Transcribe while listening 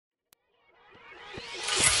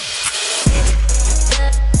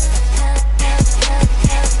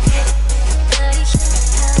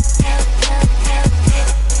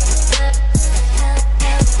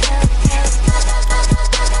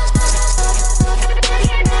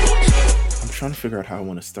figure out how I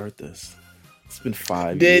want to start this. It's been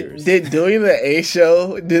 5 years. Did doing the A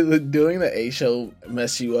show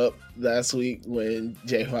mess you up last week when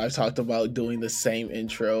J5 talked about doing the same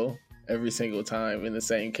intro every single time in the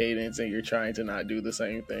same cadence, and you're trying to not do the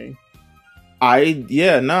same thing?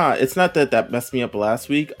 It's not that messed me up last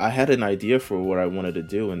week. I had an idea for what I wanted to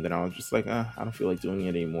do, and then I was just like, I don't feel like doing it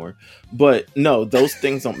anymore. But no, those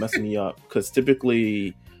things don't mess me up, because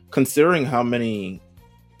typically, considering how many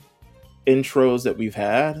intros that we've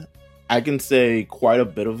had, I can say quite a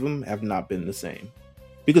bit of them have not been the same.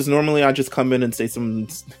 Because normally I just come in and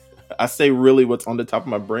I say really what's on the top of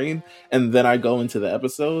my brain, and then I go into the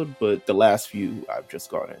episode. But the last few I've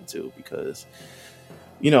just gone into because,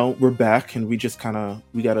 we're back, and we just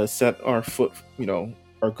we got to set our foot,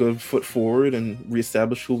 our good foot forward and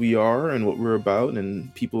reestablish who we are and what we're about,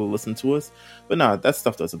 and people will listen to us. But nah, that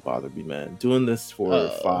stuff doesn't bother me, man. Doing this for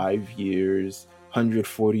 5 years,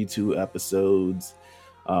 142 episodes.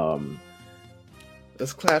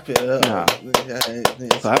 Let's clap it up.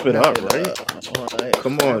 Clap it up, right?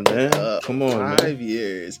 Come on, man. Come on, man. 5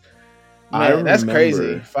 years. Man, that's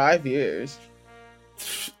crazy. 5 years.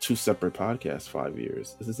 2 separate podcasts, 5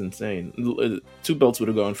 years. This is insane. 2 belts would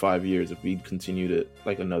have gone 5 years if we continued it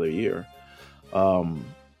like another year. I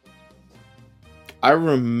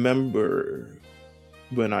remember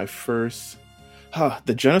when I first...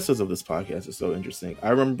 the genesis of this podcast is so interesting. I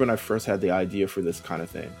remember when I first had the idea for this kind of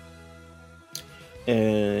thing.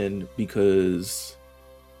 And because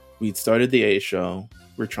we'd started the A show,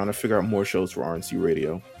 we're trying to figure out more shows for RNC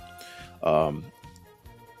Radio.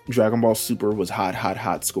 Dragon Ball Super was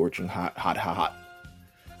hot, scorching hot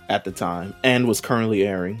at the time, and was currently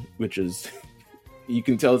airing, which is, you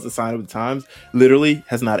can tell it's a sign of the times. Literally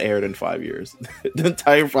has not aired in 5 years. The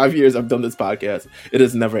entire 5 years I've done this podcast, it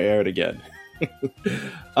has never aired again.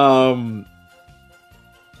 But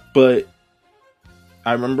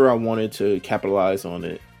I remember I wanted to capitalize on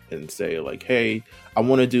it and say, like, hey, I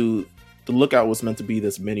want to do... The Lookout was meant to be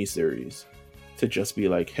this mini series to just be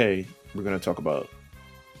like, hey, we're going to talk about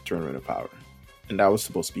Tournament of Power. And that was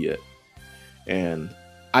supposed to be it. And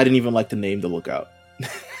I didn't even like the name The Lookout.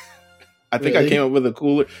 I think I came up with a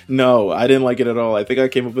cooler... No, I didn't like it at all. I think I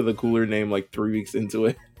came up with a cooler name like 3 weeks into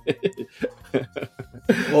it.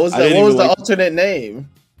 What was the alternate name?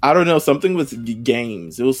 I don't know. Something with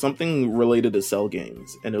games. It was something related to Cell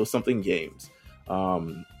games, and it was something games.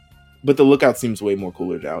 But The Lookout seems way more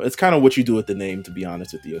cooler now. It's kind of what you do with the name, to be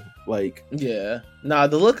honest with you. Like, yeah, nah,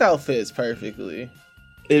 The Lookout fits perfectly.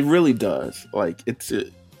 It really does. Like,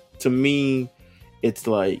 to me, it's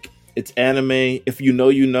like, it's anime. If you know,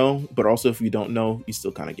 you know, but also if you don't know, you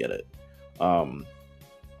still kind of get it.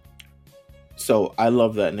 So I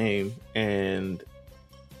love that name, and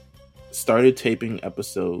started taping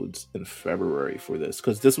episodes in February for this,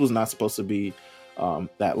 because this was not supposed to be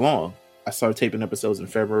that long. I started taping episodes in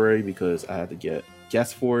February because I had to get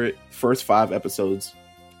guests for it. First 5 episodes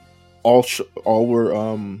all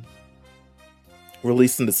were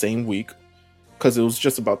released in the same week, because it was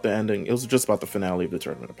just about the ending. It was just about the finale of the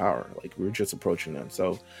Tournament of Power. Like, we were just approaching them.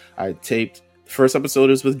 So I taped. The first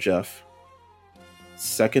episode is with Jeff.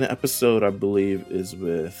 Second episode, I believe, is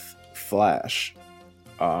with Flash.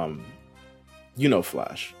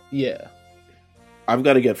 Flash. Yeah. I've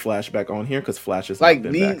got to get Flash back on here, because Flash has not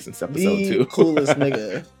been back since episode 2. Coolest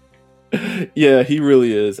nigga. Yeah, he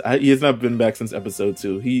really is. He has not been back since episode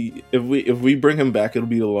 2. If we bring him back, it'll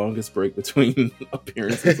be the longest break between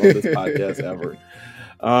appearances on this podcast ever.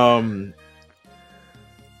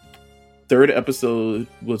 Third episode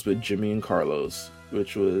was with Jimmy and Carlos,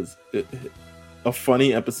 which was a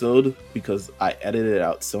funny episode because I edited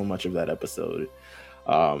out so much of that episode.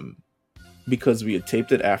 Because we had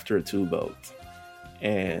taped it after a 2 belt,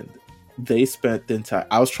 and they spent the entire...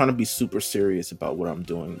 I was trying to be super serious about what I'm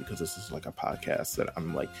doing, because this is like a podcast that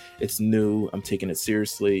I'm like, it's new, I'm taking it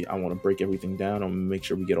seriously, I want to break everything down, I want to make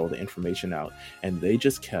sure we get all the information out, and they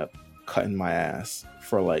just kept cutting my ass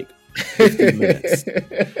for like 50 minutes.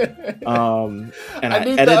 And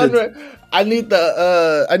I need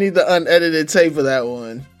the unedited tape of that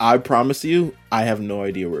one. I promise you, I have no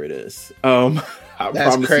idea where it is.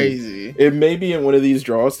 That's crazy. It may be in one of these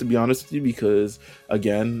draws, to be honest with you, because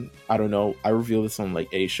again, I don't know. I revealed this on like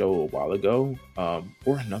a show a while ago,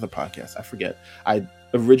 or another podcast. I forget. I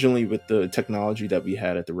originally, with the technology that we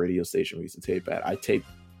had at the radio station we used to tape at, I taped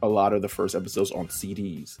a lot of the first episodes on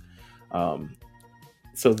CDs.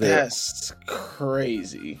 So that's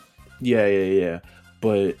crazy. Yeah.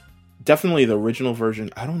 But definitely the original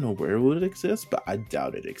version, I don't know where it would exist, but I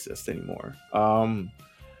doubt it exists anymore.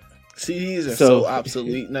 CDs are so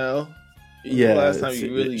obsolete now. Yeah. The last time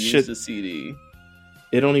you really used a CD?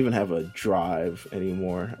 it don't even have a drive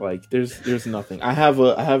anymore. Like there's nothing. I have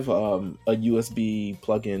a USB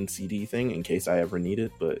plug-in CD thing in case I ever need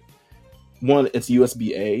it, but one, it's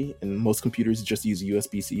USB A, and most computers just use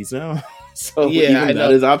USB Cs now. So Yeah, I even that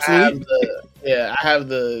know. is obsolete. I have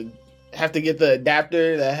to get the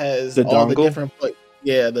adapter that has The all the dongle. different.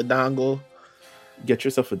 The dongle. Get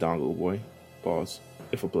yourself a dongle, boy. Pause,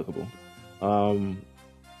 if applicable.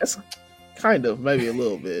 That's kind of maybe a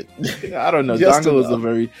little bit. I don't know. Just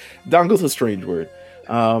Dongle's a strange word. It's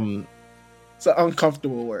an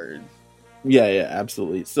uncomfortable word. Yeah,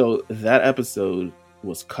 absolutely. So that episode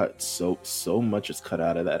was cut. So much is cut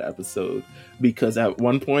out of that episode because at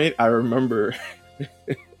one point I remember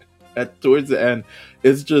towards the end,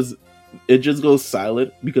 it just goes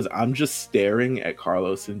silent because I'm just staring at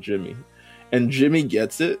Carlos and Jimmy, and Jimmy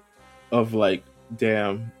gets it of like,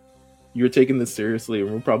 damn, you're taking this seriously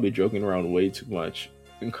and we're probably joking around way too much.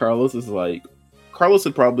 And Carlos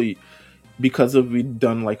had probably, because of we'd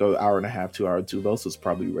done like an hour and a half, 2 hour, those was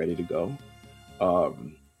probably ready to go.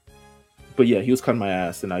 But yeah, he was cutting my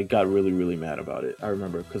ass and I got really, really mad about it. I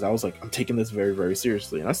remember because I was like, I'm taking this very, very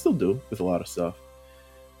seriously, and I still do with a lot of stuff.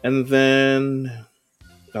 And then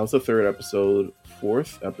that was the third episode.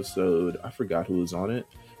 Fourth episode, I forgot who was on it.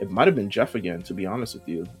 It might have been Jeff again, to be honest with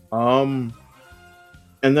you.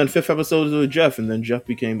 And then fifth episode was with Jeff, and then Jeff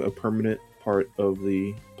became a permanent part of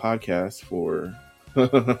the podcast for I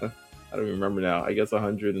don't even remember now. I guess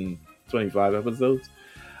 125 episodes.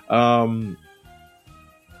 And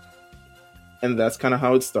that's kind of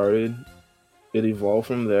how it started. It evolved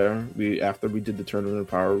from there. After we did the Tournament of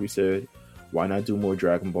Power, we said, why not do more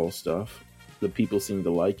Dragon Ball stuff? The people seem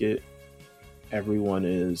to like it. Everyone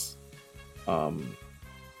is in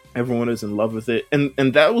love with it.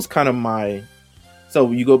 And that was kind of my...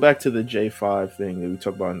 So you go back to the J5 thing that we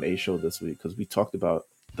talked about in the A show this week, because we talked about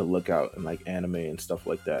the Lookout and like anime and stuff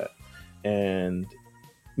like that. And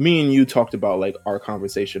me and you talked about like our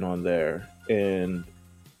conversation on there, and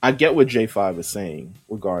I get what J5 is saying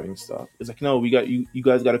regarding stuff. It's like, no, we got you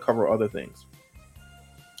guys got to cover other things.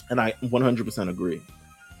 And I 100% agree.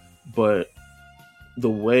 But the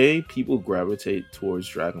way people gravitate towards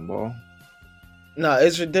Dragon Ball, no,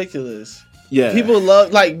 it's ridiculous. Yeah. People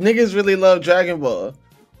love, like, niggas really love Dragon Ball.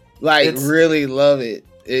 Like, really love it.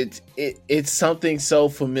 It's something so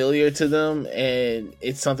familiar to them, and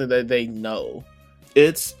it's something that they know.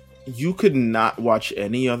 You could not watch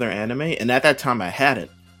any other anime, and at that time I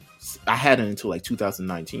hadn't until like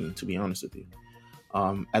 2019, to be honest with you.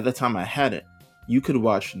 At that time I hadn't. You could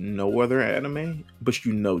watch no other anime, but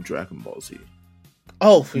Dragon Ball Z.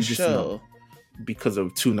 Oh, for sure. Because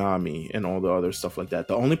of Toonami and all the other stuff like that.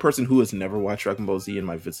 The only person who has never watched Dragon Ball Z in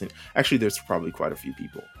my vicinity, actually there's probably quite a few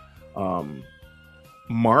people.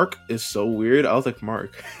 Mark is so weird. I was like,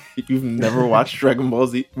 Mark, you've never watched Dragon Ball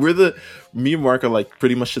Z? Me and Mark are like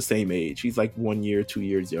pretty much the same age. He's like 1 year, 2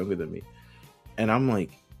 years younger than me. And I'm like,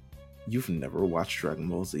 you've never watched Dragon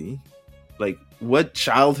Ball Z? Like, what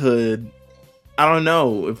childhood? I don't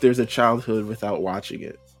know if there's a childhood without watching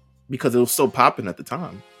it, because it was so popping at the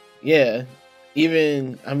time. Yeah.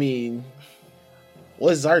 Even, I mean,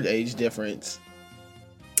 what's our age difference?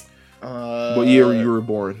 What year you were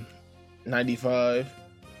born? 95.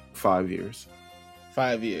 5 years.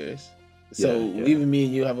 5 years. So yeah. Even me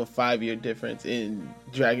and you have a 5-year difference in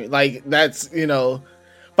Dragon. Like, that's,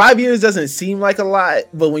 5 years doesn't seem like a lot,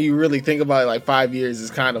 but when you really think about it, like 5 years is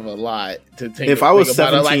kind of a lot to think. If I was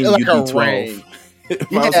 17, you'd be 12.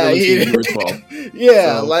 If I was 17, you were 12.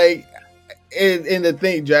 Yeah, so. Like, and to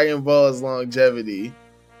think Dragon Ball's longevity,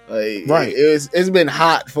 like, right, it's been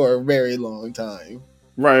hot for a very long time.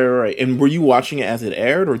 Right. And were you watching it as it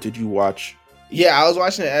aired, or did you watch? Yeah, I was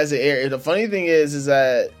watching it as it aired. The funny thing is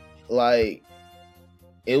that like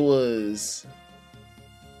it was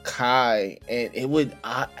Kai, and it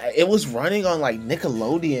was running on like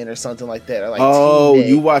Nickelodeon or something like that. Or like Teen Day.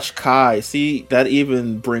 You watched Kai. See, that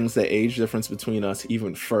even brings the age difference between us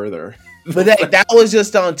even further. But that was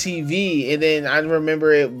just on TV, and then I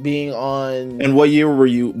remember it being on. And what year were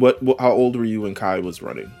you? How old were you when Kai was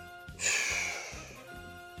running?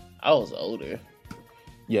 I was older.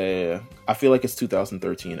 Yeah. I feel like it's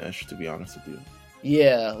 2013-ish, to be honest with you.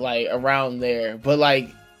 Yeah, like around there. But like,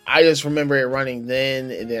 I just remember it running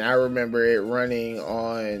then, and then I remember it running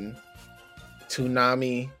on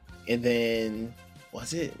Toonami, and then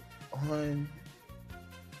was it on?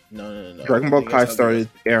 No. Dragon Ball Kai started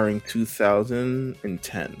airing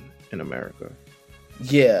 2010 in America.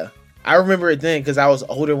 Yeah, I remember it then because I was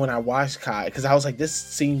older when I watched Kai, because I was like, this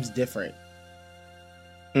seems different.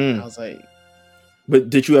 I was like, But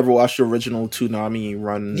did you ever watch the original Toonami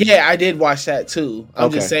run? Yeah, I did watch that too.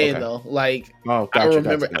 I'm just saying Okay. though, like Oh, I gotcha,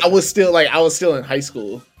 remember gotcha. I was still in high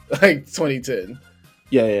school, like 2010.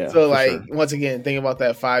 Yeah, So for like sure. once again, think about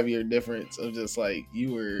that 5-year difference of just like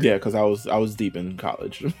you were. Yeah, because I was deep in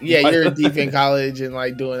college. Yeah, you're deep in college and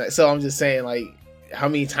like doing that. So I'm just saying like how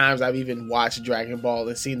many times I've even watched Dragon Ball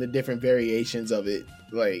and seen the different variations of it.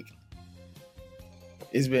 Like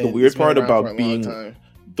it's been the weird part around for a about long time.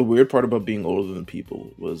 the weird part about being older than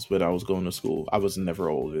people was when I was going to school, I was never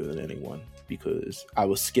older than anyone because I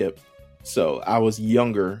was Skip. So I was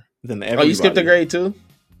younger than everybody. Oh, you skipped a grade too?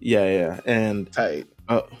 Yeah. And Tight.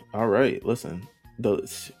 all right, listen.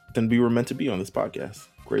 Then we were meant to be on this podcast.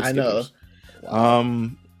 Great skippers. I know. Wow.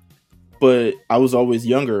 But I was always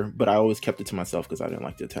younger, but I always kept it to myself because I didn't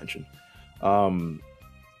like the attention. Because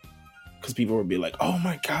people would be like, "Oh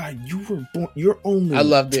my god, you're only I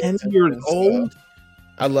love 10 years old."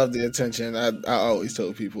 I love the attention. I always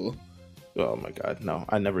told people. Oh my god, no,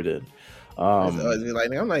 I never did. I'd always be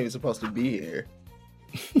like, I'm not even supposed to be here.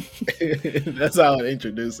 That's how I'd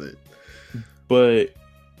introduce it. But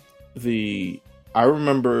I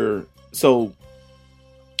remember, so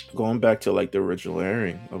going back to like the original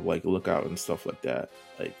airing of like Lookout and stuff like that,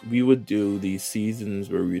 like we would do these seasons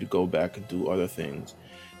where we'd go back and do other things.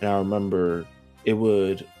 And I remember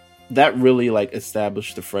that really like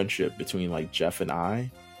established the friendship between like Jeff and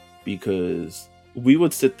I, because we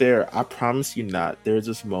would sit there. I promise you not, there's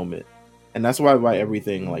this moment, and that's why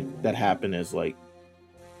everything like that happened is like,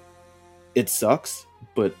 it sucks,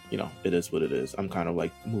 but you know, it is what it is. I'm kind of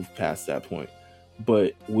like moved past that point.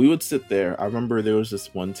 But we would sit there. I remember there was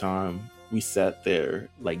this one time we sat there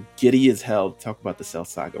like giddy as hell to talk about the Cell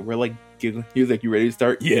Saga. We're like giggling. He was like, "You ready to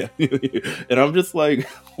start?" Yeah. And I'm just like,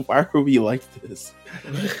 why are we like this?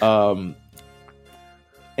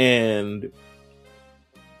 And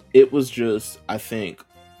it was just, I think,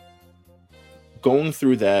 going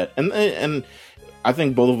through that, and I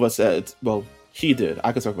think both of us said, well, he did.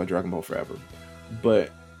 I could talk about Dragon Ball forever,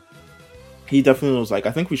 but he definitely was like,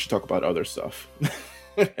 I think we should talk about other stuff.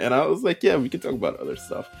 And I was like, yeah, we could talk about other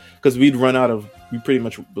stuff, because we pretty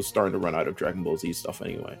much was starting to run out of Dragon Ball Z stuff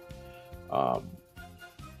anyway.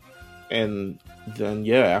 And then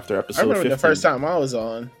after episode 15, I remember the first time I was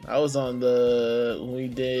on we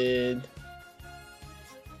did.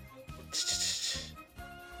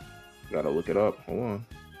 Gotta look it up. Hold on,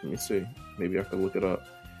 let me see. Maybe I can look it up.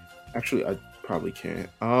 Actually, I probably can't.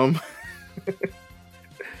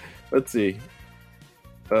 Let's see.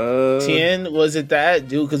 10, was it that,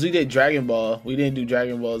 dude? Because we did Dragon Ball. We didn't do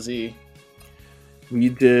Dragon Ball Z. We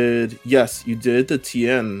did. Yes, you did the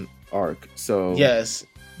Tien arc. So yes,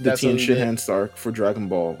 the Tien Shinhan arc for Dragon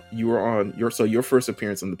Ball. You were on your first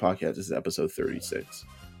appearance on the podcast is episode 36.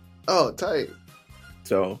 Oh, tight.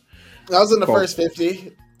 So I was in the first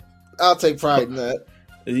 50. I'll take pride in that.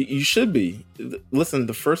 You should be. Listen,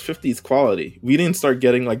 the first 50 is quality. We didn't start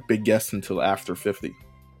getting like big guests until after 50.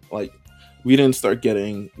 Like, we didn't start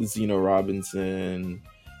getting Zeno Robinson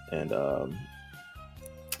and oh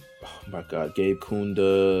my god, Gabe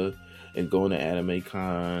Kunda, and going to anime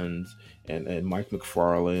cons, and Mike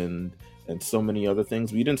McFarland, and so many other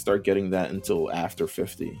things. We didn't start getting that until after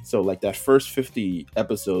 50. So like that first 50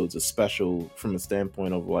 episodes is special from a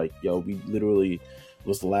standpoint of like, yo, we literally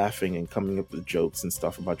was laughing and coming up with jokes and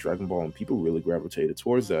stuff about Dragon Ball, and people really gravitated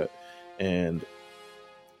towards that. And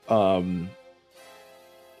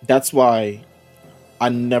that's why I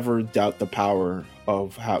never doubt the power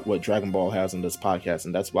of what Dragon Ball has on this podcast,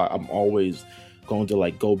 and that's why I'm always going to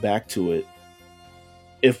like go back to it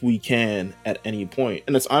if we can at any point.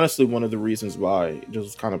 And it's honestly one of the reasons why,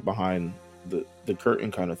 just kind of behind the curtain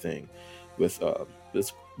kind of thing, with the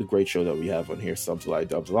great show that we have on here, Subs Lie,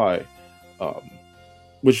 Dubs Lie,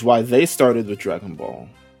 which is why they started with Dragon Ball.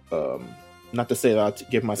 Not to say that I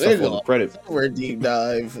give myself all the credit. We're deep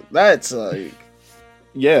dive. That's like,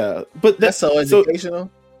 yeah, but that's so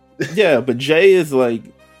educational. Yeah, but Jay is like,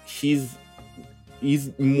 he's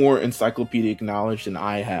more encyclopedic knowledge than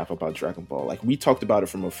I have about Dragon Ball. Like, we talked about it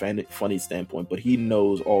from a funny standpoint, but he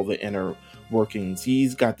knows all the inner workings.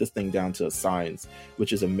 He's got this thing down to a science,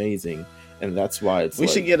 which is amazing, and that's why we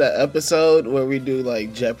should get an episode where we do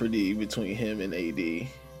like Jeopardy between him and AD.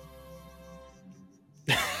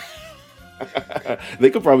 They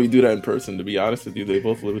could probably do that in person, to be honest with you. They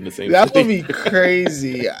both live in the same that city. Would be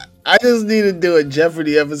crazy. I just need to do a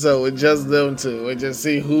Jeopardy episode with just them two and just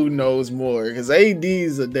see who knows more, because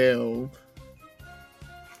AD's a damn,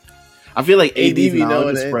 I feel like AD's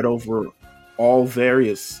knowledge is spread over all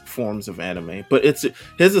various forms of anime, but his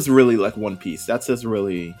is really like One Piece. I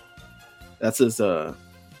feel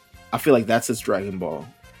like that's his Dragon Ball.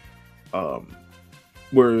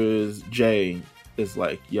 Whereas Jay is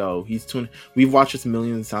like, yo, he's tuning. We've watched this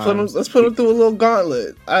millions of times. Let's put him through a little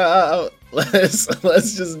gauntlet.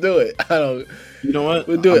 Let's just do it. I don't. You know what?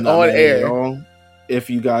 We'll do it on air. If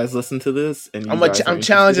you guys listen to this and I'm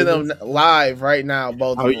challenging them live right now.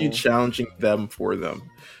 Both. How are you challenging them for them?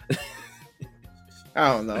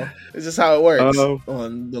 I don't know. It's just how it works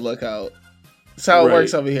on the Lookout. It's how it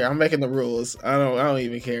works over here. I'm making the rules. I don't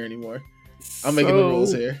even care anymore. I'm making the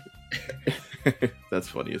rules here. That's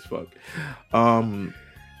funny as fuck.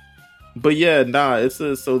 But yeah,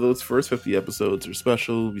 so those first 50 episodes are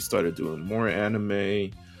special. We started doing more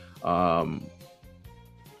anime.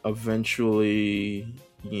 Eventually,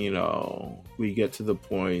 we get to the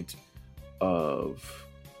point of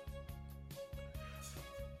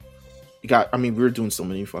we were doing so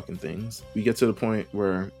many fucking things. We get to the point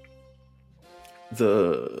where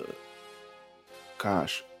so I'm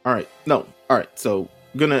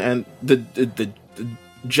gonna end the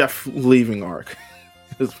Jeff leaving arc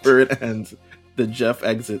is where it ends. The Jeff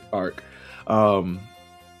exit arc,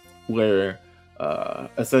 where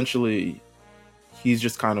essentially he's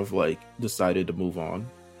just kind of like decided to move on,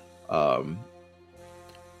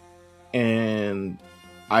 and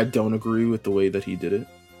I don't agree with the way that he did it,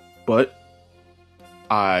 but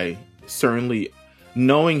I certainly,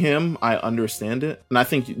 knowing him, I understand it, and I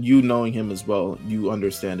think you knowing him as well, you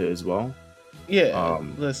understand it as well. Yeah,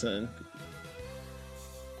 listen,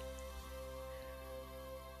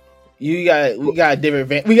 we got a different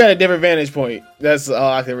vantage point. That's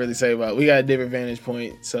all I can really say about it. We got a different vantage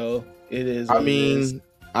point, so it is.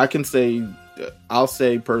 I can say, I'll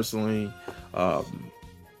say personally,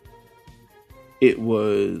 it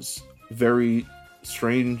was very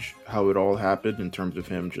strange how it all happened in terms of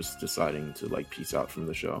him just deciding to like peace out from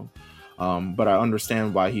the show. But I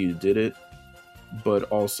understand why he did it, but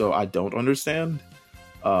also I don't understand.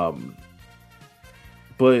 But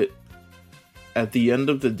at the end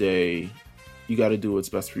of the day, you got to do what's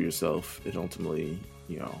best for yourself, and ultimately,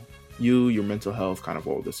 your mental health, kind of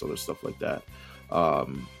all this other stuff like that.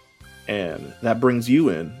 And that brings you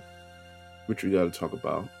in, which we got to talk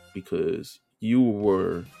about, because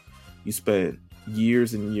you spent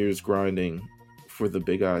years and years grinding for the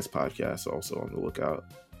Big Eyes podcast, also on the Lookout.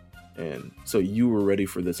 And so you were ready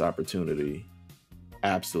for this opportunity,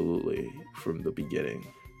 absolutely, from the beginning.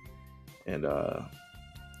 And,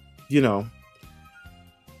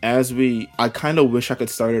 I kind of wish I could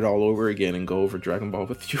start it all over again and go over Dragon Ball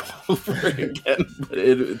with you all over again.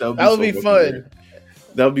 But that would be fun. Weird.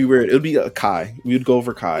 That would be weird. It would be Kai. We would go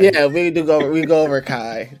over Kai. Yeah, we go over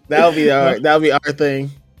Kai. That would be our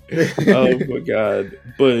thing. Oh my god!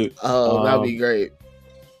 But that'd be great.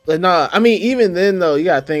 But no, even then though, you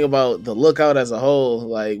gotta think about the Lookout as a whole.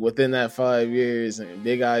 Like within that 5 years, and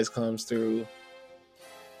Big Eyes comes through,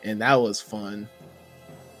 and that was fun.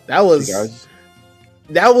 That was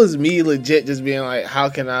me legit just being like, how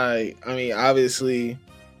can I? Obviously,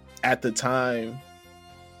 at the time,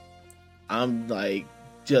 I'm like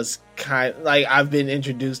just kind of like I've been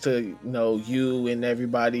introduced to you and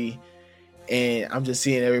everybody. And I'm just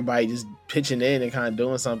seeing everybody just pitching in and kind of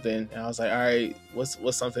doing something. And I was like, all right,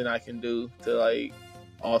 what's something I can do to like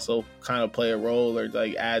also kind of play a role or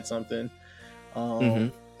like add something.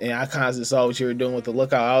 And I kind of just saw what you were doing with the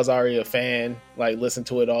Lookout. I was already a fan, like listened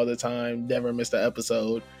to it all the time, never missed an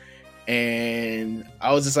episode. And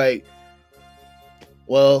I was just like,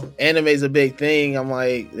 well, anime's a big thing. I'm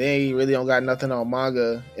like, they really don't got nothing on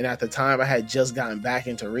manga. And at the time I had just gotten back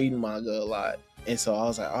into reading manga a lot. And so I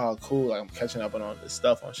was like, oh, cool. Like, I'm catching up on all this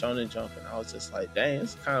stuff on Shonen Jump. And I was just like, dang,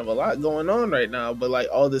 it's kind of a lot going on right now. But, like,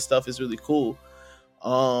 all this stuff is really cool.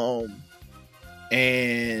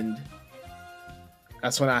 And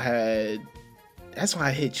that's when I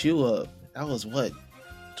hit you up. That was what?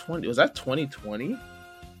 Was that 2020?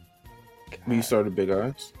 When you started Big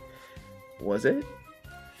Eyes? Was it?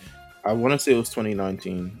 I want to say it was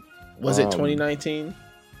 2019. Was it 2019?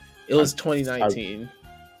 It was 2019.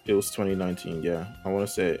 It was 2019, yeah. I want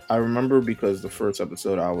to say. I remember because the first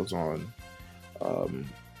episode I was on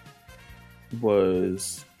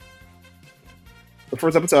was... The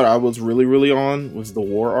first episode I was really, really on was the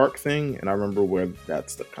war arc thing, and I remember where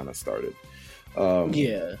that kind of started.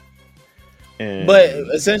 Yeah. But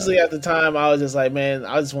essentially at the time, I was just like, man,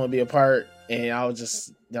 I just want to be a part, and I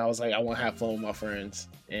was like, I want to have fun with my friends.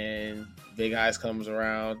 And Big Eyes comes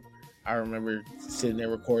around. I remember sitting there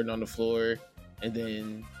recording on the floor, and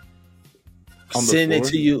then sending it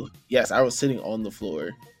to you. Yes, I was sitting on the floor.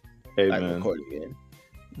 Hey, man. Recording it.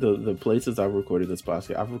 The places I've recorded this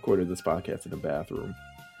podcast in the bathroom.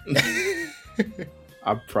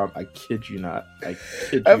 I kid you not. I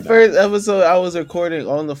kid you At not. first episode, I was recording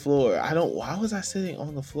on the floor. Why was I sitting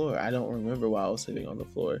on the floor? I don't remember why I was sitting on the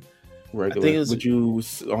floor. Regular. I think it was. Would you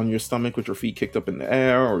on your stomach with your feet kicked up in the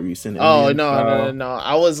air, or were you sitting Oh Indian style? no!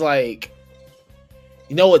 I was like,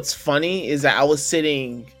 you know what's funny is that I was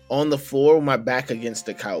sitting on the floor with my back against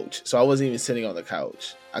the couch, so I wasn't even sitting on the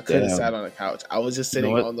couch. I could have sat on the couch. I was just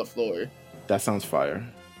sitting on the floor. That sounds fire.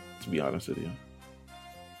 To be honest with you.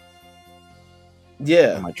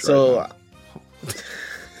 Yeah. So.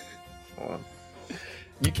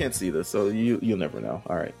 You can't see this, so you'll never know.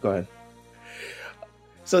 All right, go ahead.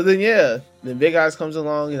 So then, Big Eyes comes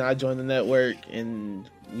along, and I join the network, and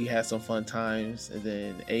we had some fun times. And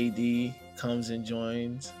then AD comes and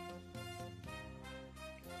joins.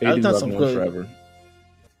 I've done some good forever.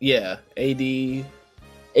 Yeah, AD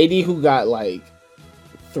who got like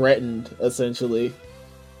threatened essentially.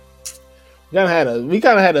 We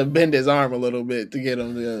kind of had to bend his arm a little bit to get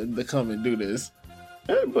him to come and do this.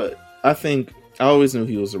 Yeah, but I think I always knew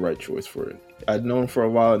he was the right choice for it. I'd known him for a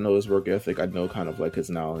while. I know his work ethic. I know kind of like his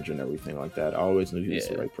knowledge and everything like that. I always knew he was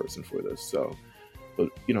the right person for this. So, but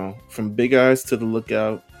from Big Eyes to the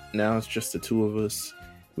Lookout, now it's just the two of us.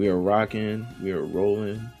 We are rocking. We are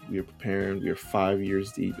rolling. We are preparing. We are 5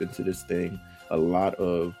 years deep into this thing. I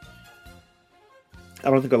don't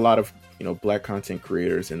think a lot of Black content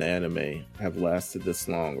creators in anime have lasted this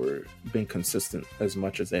long or been consistent as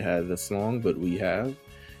much as they had this long, but we have.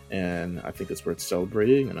 And I think it's worth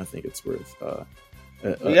celebrating, and I think it's worth.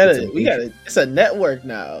 It's a network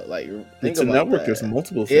now. Like, it's a network. There's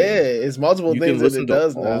multiple things. Yeah, it's multiple things that it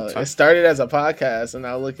does now. It started as a podcast, and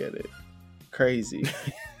now look at it. Crazy.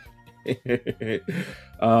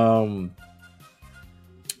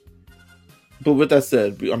 But with that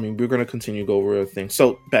said, I mean, we're going to continue to go over things.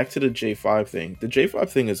 So back to the J5 thing. The J5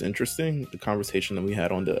 thing is interesting. The conversation that we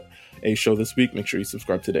had on the A Show this week. Make sure you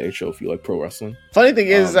subscribe to the A Show if you like pro wrestling. Funny thing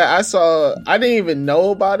is that I didn't even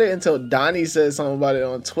know about it until Donnie said something about it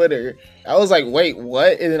on Twitter. I was like, wait,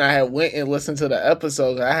 what? And then I had went and listened to the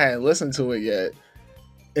episode. I hadn't listened to it yet.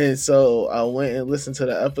 And so I went and listened to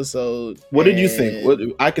the episode. What did you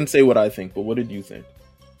think? I can say what I think, but what did you think?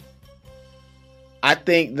 I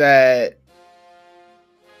think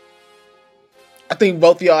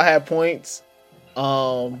both of y'all had points.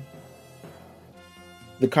 The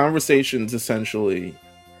conversation's essentially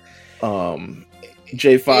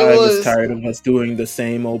J5 is tired of us doing the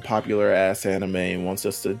same old popular ass anime and wants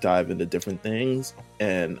us to dive into different things.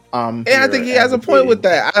 And I think he has a point with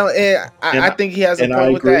that. I think he has a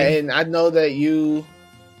point with that. And I know that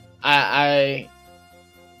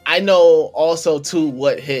I know also too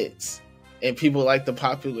what hits. And people like the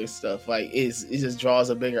popular stuff. Like it just draws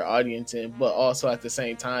a bigger audience in. But also at the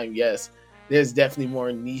same time, yes, there's definitely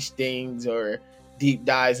more niche things or deep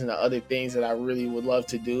dives into other things that I really would love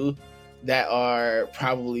to do that are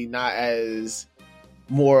probably not as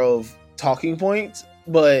more of talking points.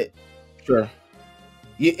 But sure,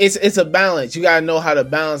 it's a balance. You gotta know how to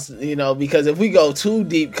balance, because if we go too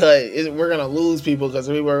deep cut, we're gonna lose people because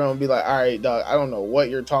we were gonna be like, all right, dog, I don't know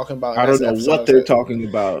what you're talking about. I don't know what they're talking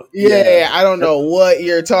about. Yeah, I don't know what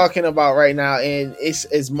you're talking about right now. And it's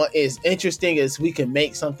as interesting as we can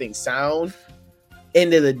make something sound.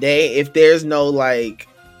 End of the day, if there's no like,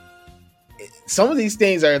 some of these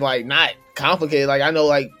things are like not complicated. Like I know,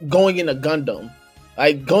 like going into Gundam.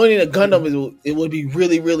 Like going into Gundam it would be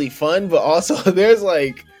really, really fun, but also there's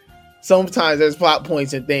like sometimes there's plot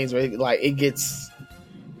points and things where like it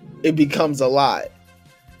becomes a lot.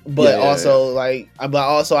 But also I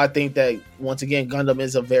think that once again Gundam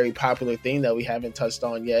is a very popular thing that we haven't touched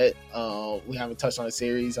on yet. We haven't touched on a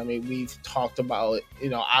series. I mean, we've talked about it.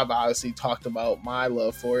 I've obviously talked about my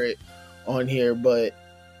love for it on here, but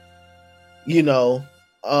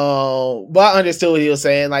but I understood what he was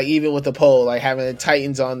saying. Like even with the poll, like having the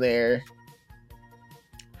Titans on there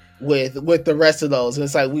with the rest of those, and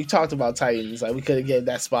it's like we talked about Titans. Like we could have given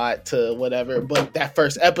that spot to whatever, but that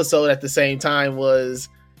first episode at the same time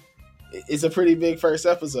it's a pretty big first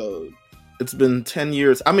episode. It's been 10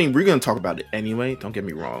 years. I mean, we're gonna talk about it anyway. Don't get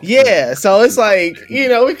me wrong. Yeah, so it's like we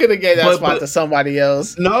could have gave that spot to somebody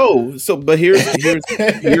else. No, but here's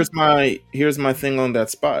my thing on that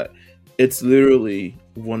spot. It's literally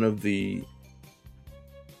one of the,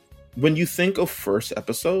 when you think of first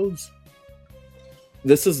episodes,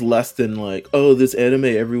 this is less than like, oh, this anime,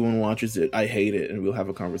 everyone watches it, I hate it, and we'll have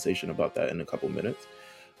a conversation about that in a couple minutes.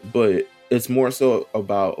 But it's more so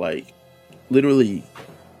about like literally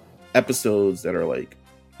episodes that are like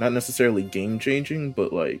not necessarily game changing,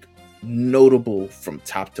 but like notable from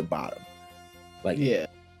top to bottom. Like, yeah.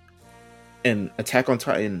 And Attack on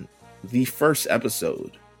Titan, the first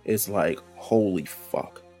episode is like, holy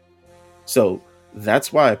fuck. So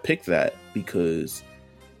that's why I picked that, because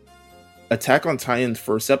Attack on Titan's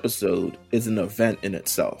first episode is an event in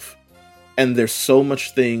itself. And there's so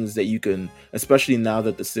much things that you can, especially now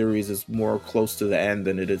that the series is more close to the end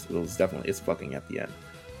than it's fucking at the end.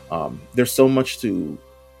 There's so much to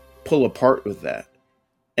pull apart with that.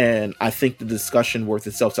 And I think the discussion worth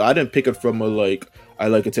itself. So I didn't pick it from I like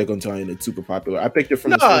Attack on Titan, it's super popular. I picked it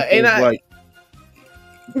from I get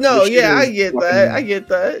that. I get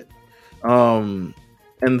that.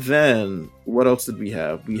 And then what else did we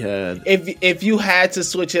have? We had, if you had to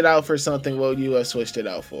switch it out for something, what would you have switched it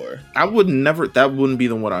out for? That wouldn't be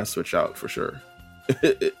the one I switch out for sure.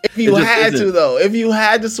 If you had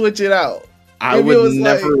to switch it out, I would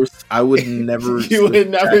never you would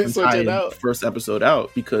never switch it out. First episode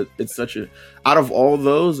out, because it's such a, out of all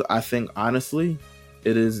those, I think honestly,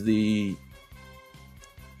 it is the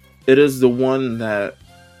one that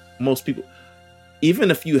most people,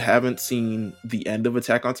 even if you haven't seen the end of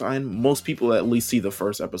Attack on Titan, most people at least see the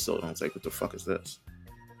first episode and it's like, what the fuck is this?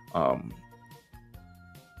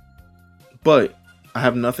 But I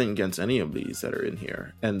have nothing against any of these that are in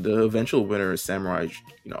here. And the eventual winner is Samurai,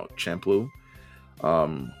 Champloo.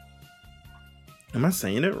 Am I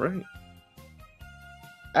saying it right?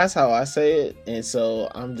 That's how I say it. And so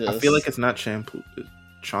I feel like it's not Champloo.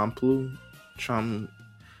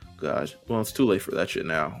 Gosh, well, it's too late for that shit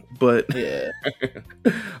now. But yeah,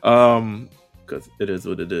 because it is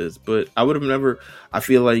what it is. But I would have never. I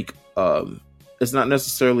feel like it's not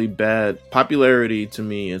necessarily bad. Popularity to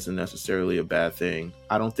me isn't necessarily a bad thing.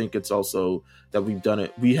 I don't think it's also that we've done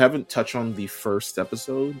it. We haven't touched on the first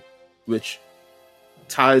episode, which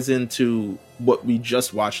ties into what we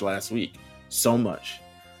just watched last week so much.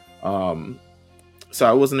 So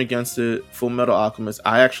I wasn't against it. Full Metal Alchemist.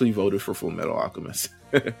 I actually voted for Full Metal Alchemist.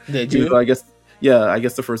 Did you? I guess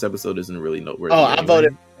the first episode isn't really noteworthy. Oh, I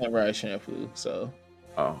voted Samurai Champloo. So.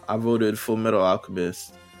 Oh, I voted Full Metal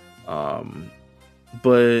Alchemist.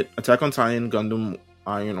 But Attack on Titan, Gundam,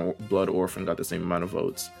 Iron Blood Orphan got the same amount of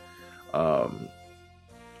votes.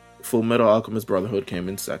 Full Metal Alchemist Brotherhood came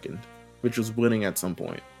in second, which was winning at some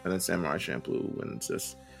point, and then Samurai Champloo wins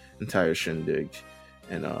this entire shindig.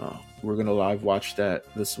 And we're gonna live watch that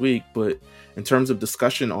this week. But in terms of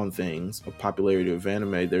discussion on things, of popularity of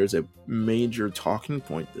anime, there's a major talking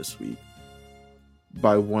point this week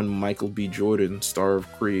by one Michael B. Jordan, star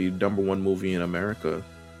of Creed, #1 movie in America,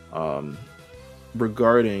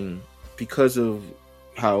 regarding, because of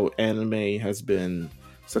how anime has been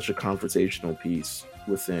such a confrontational piece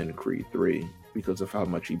within Creed 3, because of how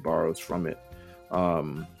much he borrows from it.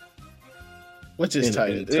 Which is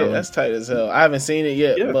tight. Yeah, that's tight as hell. I haven't seen it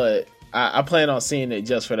yet, but I plan on seeing it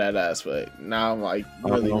just for that aspect. Now I'm like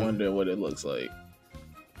really wondering what it looks like.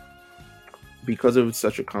 Because of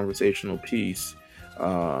such a conversational piece,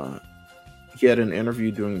 he had an interview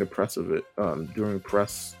during the press of it, during the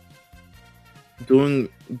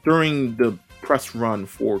press run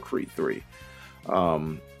for Creed 3,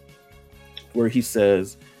 where he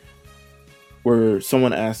says, where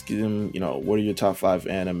someone asked him, what are your top 5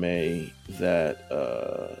 anime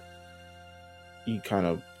that you kind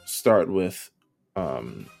of start with,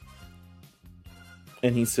 and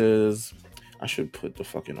he says, I should put the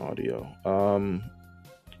fucking audio, but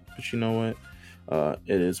you know what,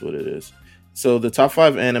 it is what it is. So the top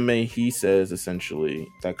 5 anime, he says, essentially,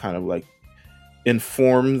 that kind of like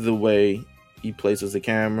informed the way he places the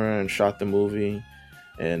camera and shot the movie,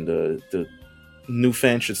 and the new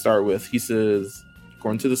fans should start with, he says,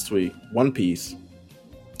 according to this tweet, One Piece,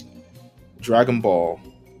 Dragon Ball,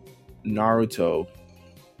 Naruto,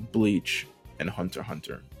 Bleach, and Hunter x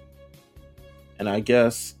Hunter. And I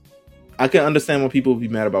guess I can understand why people would be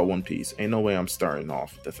mad about One Piece. Ain't no way I'm starting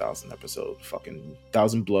off with the 1,000 episode fucking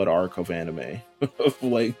 1,000 blood arc of anime.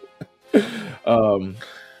 Like,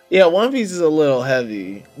 yeah, One Piece is a little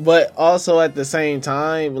heavy, but also at the same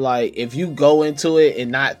time, like, if you go into it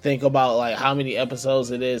and not think about like how many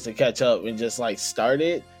episodes it is to catch up and just like start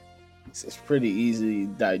it, it's pretty easily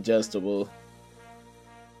digestible.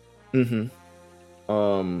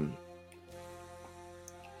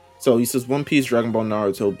 So he says One Piece, Dragon Ball,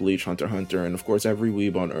 Naruto, Bleach, Hunter x Hunter, and of course every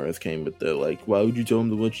weeb on Earth came with the like, why would you tell him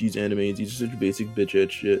to watch these animes? These are such basic bitch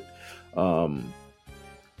ass shit.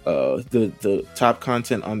 The top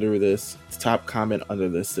content under this, top comment under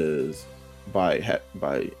this is by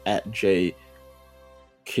at J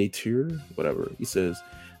Katir, whatever. He says,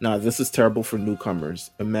 "Nah, this is terrible for newcomers.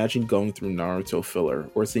 Imagine going through Naruto filler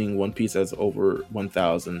or seeing One Piece as over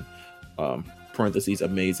 1,000 parentheses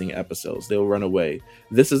amazing episodes. They'll run away.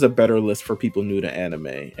 This is a better list for people new to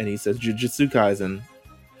anime." And he says Jujutsu Kaisen,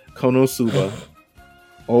 Konosuba,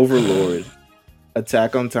 Overlord,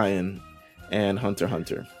 Attack on Titan, and Hunter x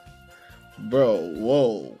Hunter. Bro,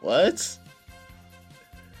 whoa, what?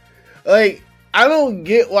 Like, I don't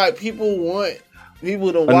get why people want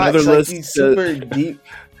people to watch Another like list these super deep.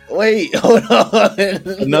 Wait, hold on.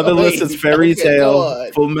 Another list is Fairy Okay, go Tail,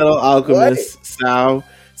 on. Full Metal What? Alchemist, Sao,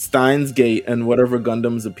 Steins Gate, and whatever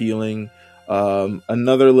Gundam's appealing.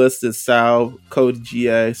 Another list is Sao, Code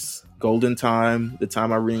GS, Golden Time, The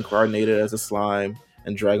Time I Reincarnated as a Slime,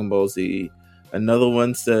 and Dragon Ball Z. Another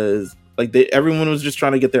one says everyone was just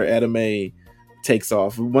trying to get their anime takes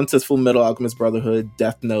off. One says Full Metal Alchemist Brotherhood,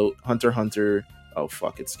 Death Note, Hunter x Hunter. Oh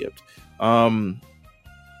fuck, it skipped. Oh my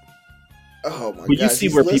But god, you see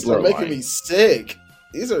these where lists people are are making lying. me sick.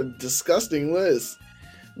 These are disgusting lists.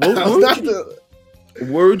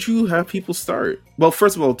 Where would you have people start? Well,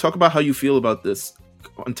 first of all, talk about how you feel about this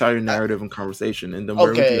entire narrative and conversation, and then where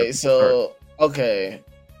would you have people start?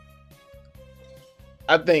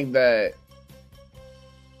 I think that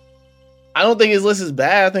I don't think his list is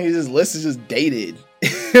bad. I think his list is just dated.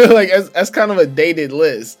 Like that's kind of a dated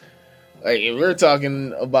list. Like if we're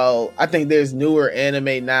talking about, I think there's newer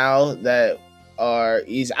anime now that are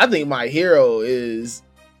easy. I think My Hero is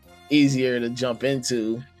easier to jump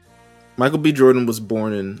into. Michael B. Jordan was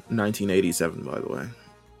born in 1987, by the way.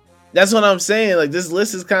 That's what I'm saying. Like this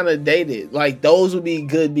list is kind of dated. Like those would be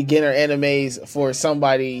good beginner animes for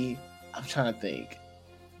somebody. I'm trying to think.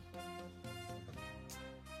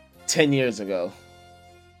 10 years ago,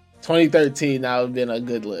 2013, that would have been a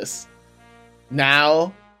good list.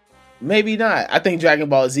 Now, maybe not. I think Dragon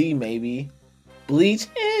Ball Z, maybe. Bleach,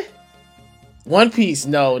 One Piece,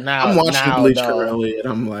 no. Now I'm watching Bleach no. currently, and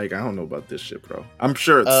I'm like, I don't know about this shit, bro. I'm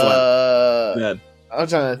sure it's like I'm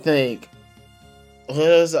trying to think. What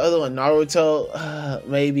was the other one? Naruto,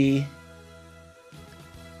 maybe.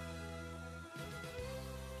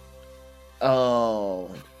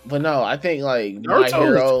 But no, I think like Naruto My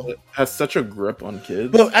Hero has such a grip on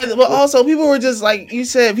kids. But also, people were just like you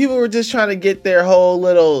said. People were just trying to get their whole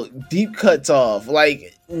little deep cuts off.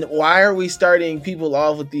 Like, why are we starting people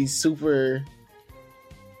off with these super?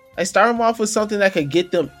 I start them off with something that could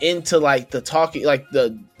get them into like the talking. Like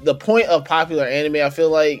the point of popular anime, I feel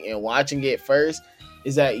like, and watching it first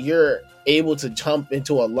is that you're able to jump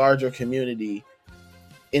into a larger community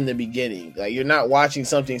in the beginning. Like you're not watching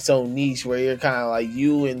something so niche where you're kind of like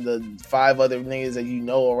you and the 5 other niggas that you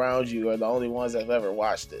know around you are the only ones that have ever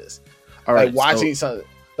watched this. All right, watching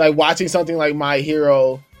something like My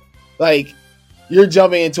Hero, like you're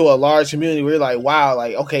jumping into a large community where you're like, wow,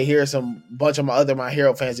 like okay, here's some bunch of my other My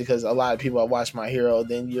Hero fans because a lot of people have watched My Hero.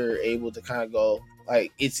 Then you're able to kind of go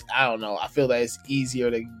like it's I don't know. I feel that it's easier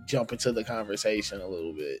to jump into the conversation a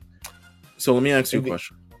little bit. So let me ask you a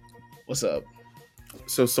question. What's up?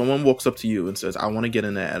 So someone walks up to you and says, I want to get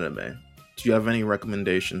into anime. Do you have any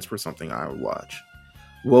recommendations for something I would watch?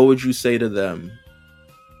 What would you say to them?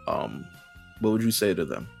 What would you say to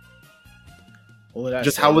them?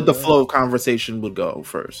 Just how would the flow of conversation would go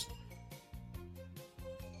first?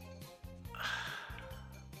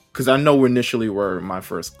 Because I know initially where my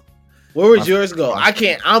first... Where would yours go? I'm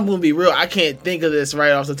going to be real. I can't think of this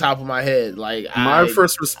right off the top of my head. Like my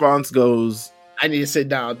first response goes... I need to sit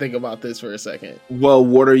down and think about this for a second. Well,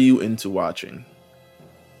 what are you into watching?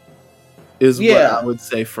 What I would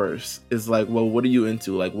say first. Is like, well, what are you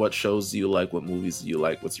into? Like, what shows do you like? What movies do you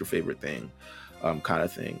like? What's your favorite thing? Kind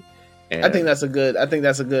of thing. And I think that's a good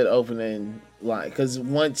opening line because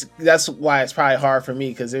that's why it's probably hard for me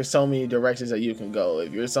because there's so many directions that you can go.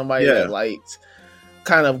 If you're somebody that likes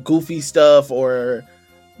kind of goofy stuff or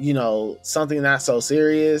something not so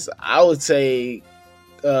serious, I would say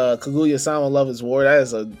Kaguya-sama Love is War. That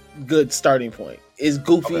is a good starting point. It's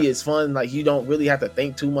goofy, it's fun, like you don't really have to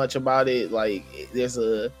think too much about it. Like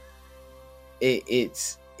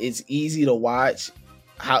it's easy to watch,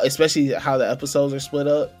 especially how the episodes are split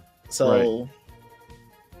up. So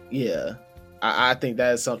yeah, I think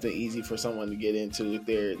that's something easy for someone to get into if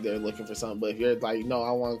they're looking for something. But if you're like, no,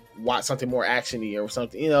 I want to watch something more actiony or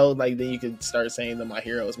something, like then you could start saying to My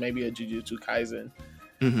Heroes, maybe a Jujutsu Kaisen.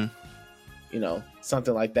 Mm-hmm.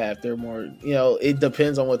 Something like that. If they're more, it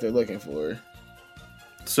depends on what they're looking for.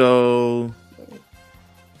 So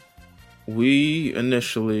we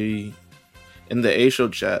initially in the A Show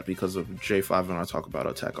chat, because of J5 and I talk about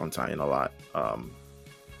Attack on Titan a lot,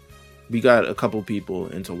 we got a couple people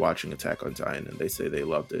into watching Attack on Titan and they say they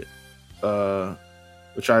loved it,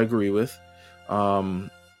 which I agree with. I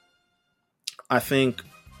think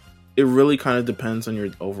it really kind of depends on your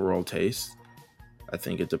overall taste. I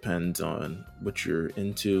think it depends on what you're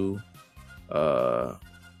into, where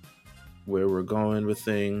we're going with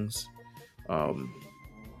things.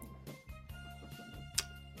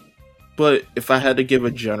 But if I had to give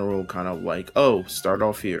a general kind of like, oh, start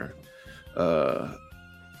off here, I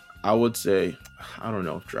would say, I don't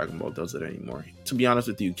know if Dragon Ball does it anymore. To be honest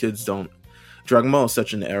with you, kids don't. Dragon Ball is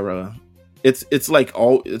such an era. It's like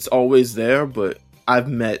it's always there, but I've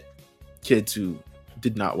met kids who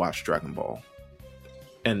did not watch Dragon Ball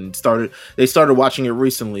and they started watching it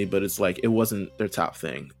recently, but it's like it wasn't their top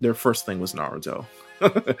thing. Their first thing was Naruto.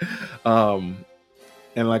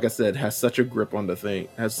 And like I said, has such a grip on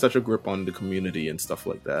the community and stuff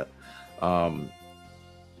like that.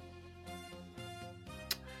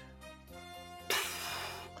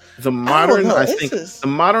 The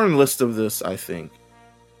modern list of this, I think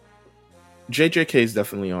JJK is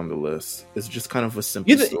definitely on the list. It's just kind of a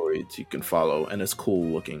simple story you can follow, and it's cool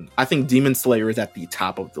looking. I think Demon Slayer is at the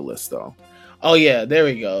top of the list, though. Oh yeah, there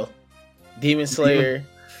we go. Demon Slayer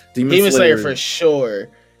for sure.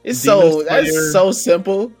 That's so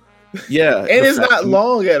simple. Yeah, and it's not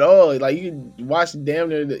long at all. Like you can watch damn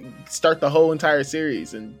near start the whole entire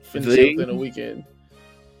series and finish it within a weekend.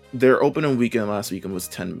 Their opening weekend last weekend was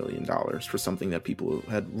 $10 million for something that people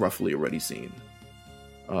had roughly already seen.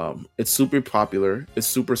 It's super popular. It's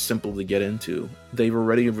super simple to get into. They've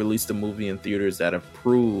already released a movie in theaters that have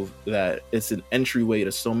proved that it's an entryway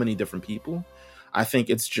to so many different people. I think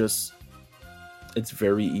it's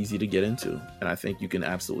very easy to get into, and I think you can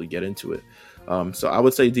absolutely get into it. So I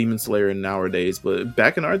would say Demon Slayer nowadays, but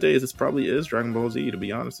back in our days, it probably is Dragon Ball Z, to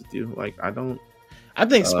be honest with you. Like, I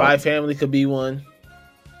think Spy Family could be one.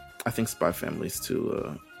 I think Spy Family's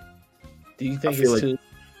too. Do you think it's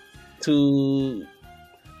too?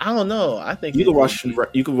 I don't know. I think you could watch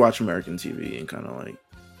American TV and kind of like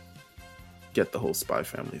get the whole Spy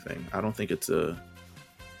Family thing. I don't think it's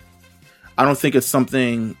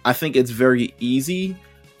something. I think it's very easy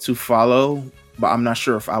to follow, but I'm not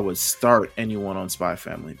sure if I would start anyone on Spy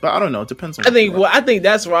Family. But I don't know. It depends on. I think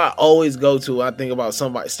that's where I always go to when I think about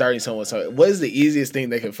somebody starting someone. So what is the easiest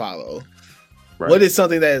thing they can follow? Right. What is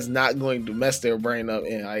something that is not going to mess their brain up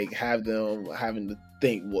and like have them having to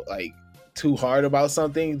think like too hard about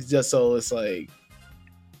something, just so it's like,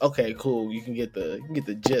 okay, cool, you can get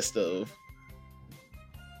the gist of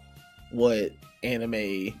what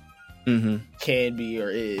anime can be or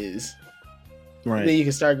is. Right. And then you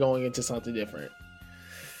can start going into something different.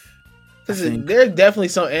 There are definitely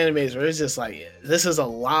some animes where it's just like, this is a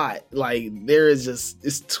lot. Like,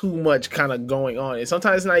 it's too much kind of going on. And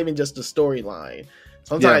sometimes it's not even just the storyline.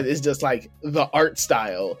 Sometimes it's just like the art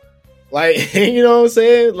style. Like, you know what I'm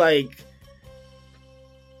saying? Like,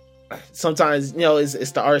 sometimes,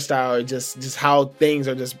 it's the art style or just how things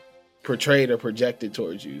are just portrayed or projected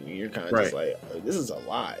towards you. And you're kind of just like, oh, this is a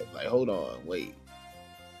lot. Like, hold on, wait.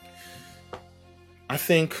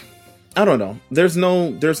 I don't know. There's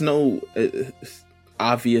no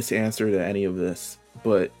obvious answer to any of this,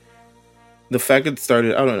 but the fact it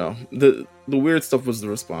started, I don't know. The weird stuff was the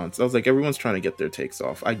response. I was like, everyone's trying to get their takes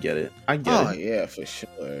off. I get it. Oh yeah, for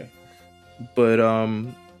sure. But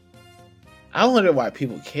I wonder why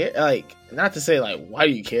people care. Like, not to say like, why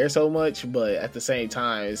do you care so much? But at the same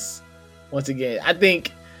time, once again, I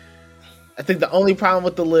think the only problem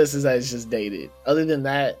with the list is that it's just dated. Other than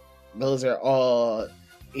that, those are all.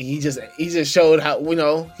 He just showed how,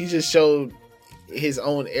 he just showed his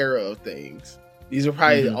own era of things. These are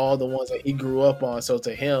probably all the ones that he grew up on. So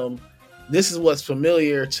to him, this is what's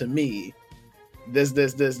familiar to me. This,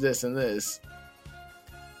 and this.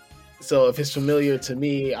 So if it's familiar to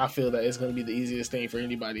me, I feel that it's going to be the easiest thing for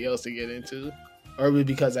anybody else to get into. Or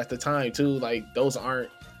because at the time too, like, those aren't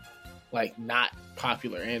like not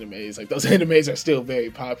popular animes. Like, those animes are still very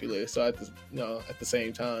popular. So at the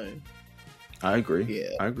same time. I agree.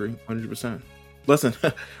 Yeah. I agree 100%. Listen,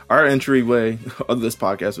 our entryway of this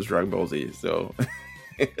podcast was Dragon Ball Z, so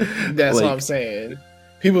that's what I'm saying.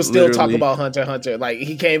 People still talk about Hunter x Hunter. Like,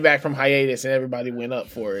 he came back from hiatus and everybody went up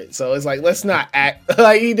for it. So it's like, let's not act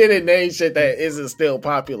like he didn't name shit that isn't still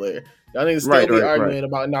popular. Y'all need to still be arguing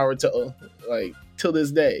about Naruto, like, till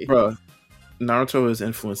this day. Bro, Naruto has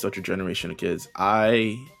influenced such a generation of kids.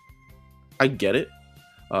 I get it.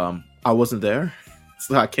 I wasn't there,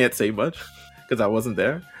 so I can't say much. Because I wasn't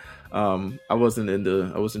there. I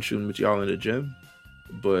wasn't shooting with y'all in the gym,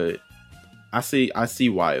 but I see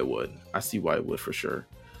why it would. I see why it would for sure.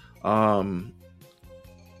 Do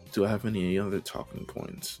I have any other talking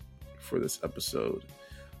points for this episode?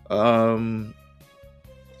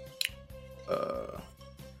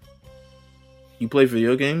 You play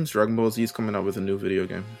video games? Dragon Ball Z is coming out with a new video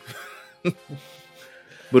game.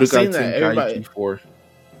 Budokai Tenkaichi 4.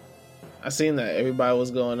 I seen that everybody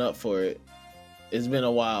was going up for it. It's been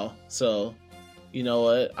a while, so you know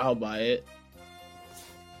what? I'll buy it.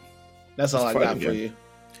 That's all I got for you.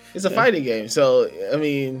 It's a fighting game. So I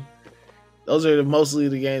mean, those are mostly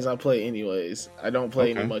the games I play anyways. I don't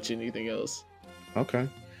play much anything else. Okay.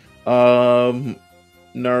 Naruto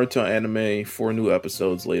anime, 4 new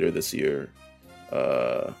episodes later this year.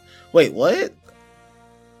 Wait, what?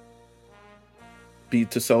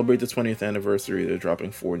 To celebrate the 20th anniversary, they're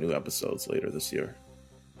dropping 4 new episodes later this year.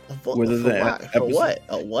 For what?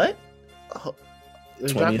 A what?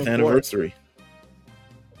 20th anniversary.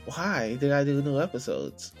 Why did I do new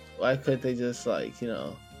episodes? Why couldn't they just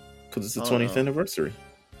because it's the 20th anniversary.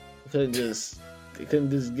 They couldn't just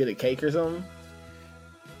get a cake or something?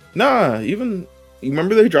 Nah, you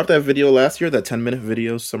remember they dropped that video last year, that 10-minute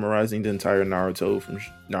video summarizing the entire Naruto from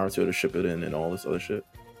Naruto to Shippuden and all this other shit?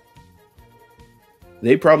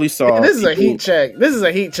 They probably saw. This is a heat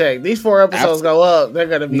check. These 4 episodes go up, they're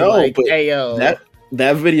gonna be hey yo.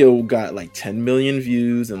 That video got 10 million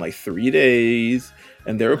views in 3 days,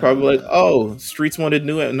 and they were probably oh, Streets wanted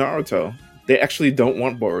new at Naruto. They actually don't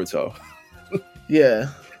want Boruto. Yeah,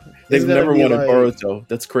 they've never wanted Boruto.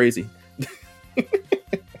 That's crazy.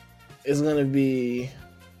 It's gonna be.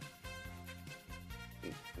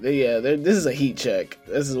 Yeah, this is a heat check.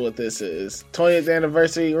 This is what this is. 20th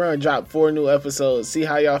anniversary. We're gonna drop 4 new episodes. See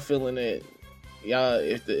how y'all feeling it. Y'all,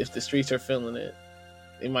 if the streets are feeling it,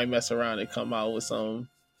 they might mess around and come out with some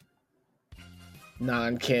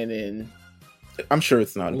non-canon. I'm sure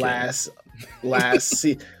it's non-canon. Last.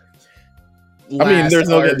 I mean, there's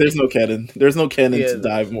no canon. There's no canon to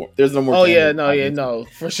dive more. There's no more. Oh yeah, no,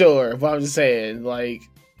 for sure. But I'm just saying, they're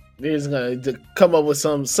just gonna come up with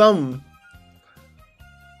some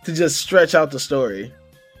to just stretch out the story.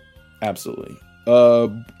 Absolutely.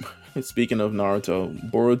 Speaking of Naruto,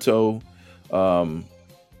 Boruto.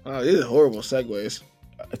 These are horrible segues.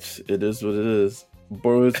 It is what it is.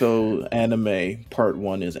 Boruto anime part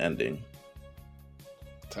 1 is ending.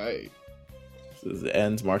 Tight. So it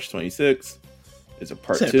ends March 26th. It's a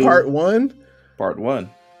part 2. Part 1? Part 1.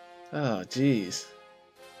 Oh, jeez.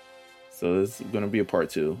 So there's going to be a part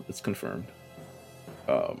 2. It's confirmed.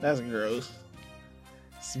 That's gross.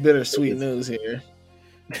 It's bittersweet news here.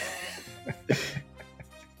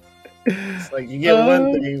 It's you get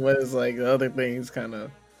one thing, but it's the other things kind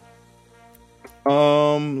of.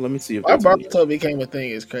 Let me see if Boruto became a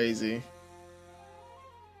thing is crazy.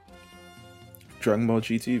 Dragon Ball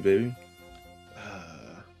GT, baby.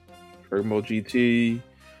 Dragon Ball GT.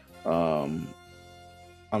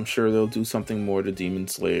 I'm sure they'll do something more to Demon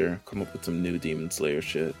Slayer. Come up with some new Demon Slayer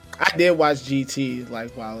shit. I did watch GT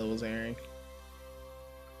while it was airing.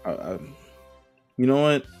 You know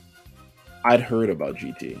what? I'd heard about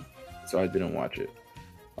GT, so I didn't watch it.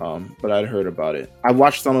 But I'd heard about it. I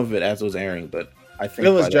watched some of it as it was airing, but I think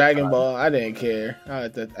it was Dragon Ball. I didn't care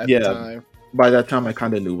at the time. By that time, I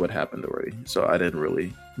kind of knew what happened already, so I didn't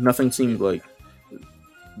really. Nothing seemed like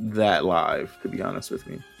that live, to be honest with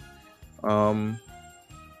me.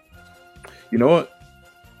 You know what?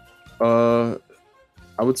 I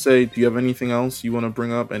would say, do you have anything else you want to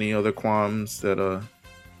bring up? Any other qualms that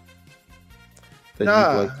you'd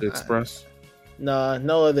like to express? No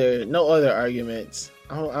other arguments.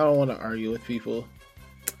 I don't want to argue with people.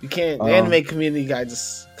 You can't. The anime community got to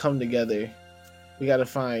just come together. We got to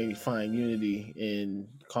find unity in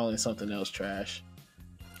calling something else trash.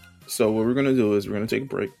 So what we're gonna do is we're gonna take a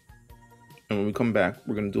break, and when we come back,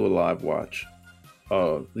 we're gonna do a live watch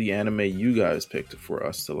of the anime you guys picked for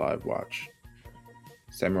us to live watch.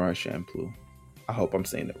 Samurai Champloo. I hope I'm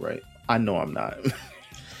saying it right. I know I'm not.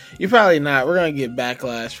 You're probably not. We're gonna get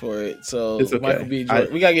backlash for it. So it's okay. We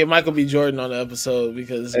gotta get Michael B. Jordan on the episode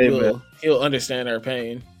because he'll understand our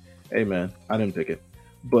pain. Hey man, I didn't pick it,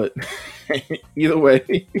 but either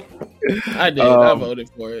way, I did. I voted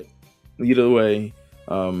for it. Either way,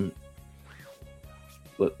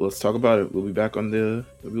 let's talk about it. We'll be back on the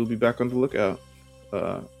lookout.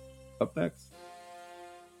 Up next.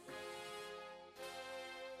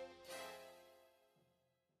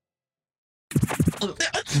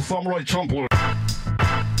 Samurai Champloo.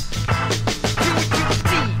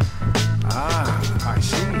 I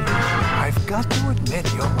see. I've got to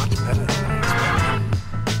admit, you're much better than I expected.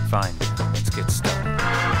 Fine, let's get started.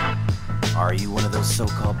 Are you one of those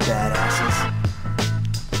so-called badasses?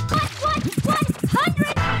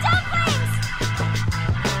 100 dumplings!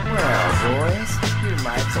 Well, boys, your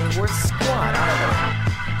lives ain't worth squat, are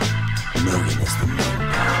they? Million is the name,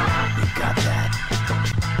 pal. You got that?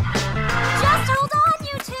 Just hold on,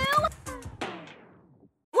 you two!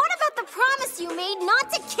 What about the promise you made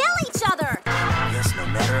not to kill each other? Guess no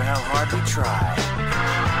matter how hard we try,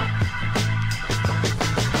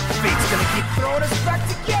 fate's gonna keep throwing us back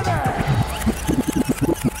together!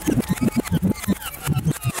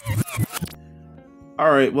 All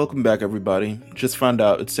right, welcome back, everybody. Just found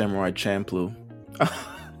out it's Samurai Champloo.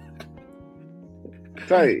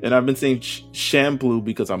 Tight. And I've been saying Champloo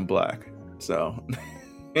because I'm black. So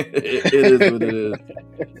it is what it is.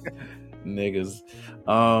 Niggas.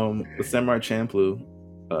 The Samurai Champloo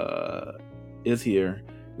is here.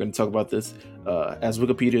 We're going to talk about this. As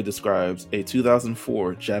Wikipedia describes, a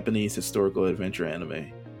 2004 Japanese historical adventure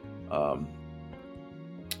anime.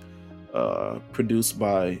 Produced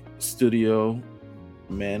by Studio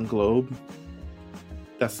Manglobe.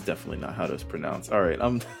 That's definitely not how that's pronounced. All right,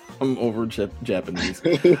 I'm over Japanese.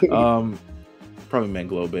 Probably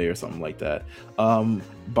Manglobe or something like that.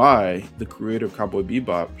 By the creator of Cowboy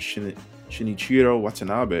Bebop, Shinichiro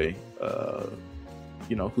Watanabe.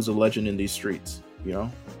 Who's a legend in these streets.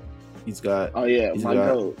 He's got. Oh yeah, he's my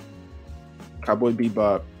got goat. Cowboy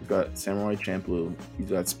Bebop. He's got Samurai Champloo. He's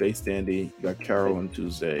got Space Dandy. He's got Carol and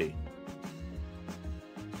Tuesday.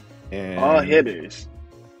 And All hitters,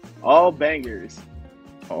 all bangers,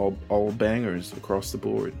 all bangers across the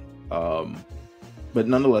board. But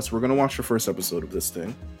nonetheless, we're gonna watch the first episode of this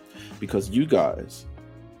thing because you guys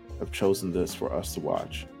have chosen this for us to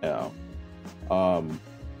watch. Now,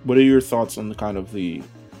 what are your thoughts on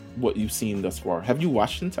what you've seen thus far? Have you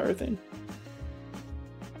watched the entire thing?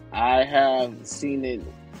 I have seen it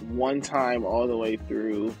one time all the way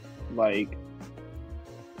through, like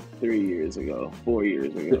 4 years ago.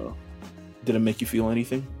 Did it make you feel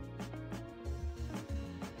anything?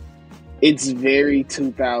 It's very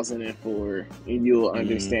 2004, and you'll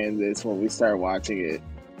understand this when we start watching it.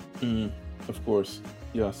 Of course,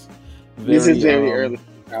 yes. This is very early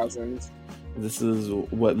 2000s. This is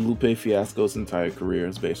what Lupe Fiasco's entire career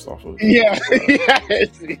is based off of. Yeah,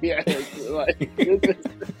 yes. Like,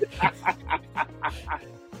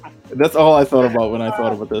 that's all I thought about when I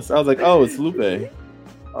thought about this. I was like, oh, it's Lupe.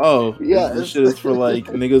 Oh, yeah, this shit is for like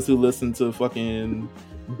niggas who listen to fucking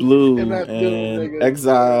Blue and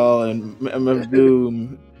Exile and MF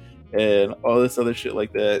Doom and all this other shit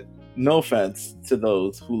like that. No offense to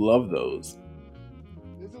those who love those.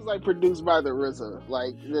 This is like produced by the RZA.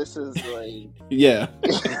 Like, this is like yeah.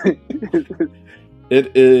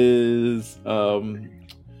 It is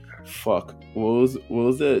fuck. What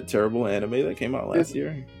was that terrible anime that came out last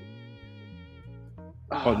year?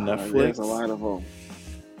 On Netflix. There's a lot of them.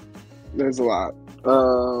 There's a lot.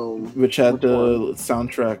 Which had the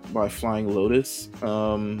soundtrack by Flying Lotus.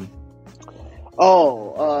 The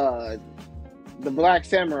Black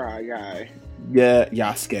Samurai guy. Yeah,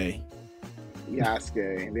 Yasuke.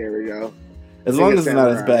 There we go. As long as it's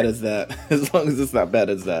not as bad as that. As long as it's not bad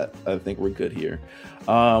as that, I think we're good here.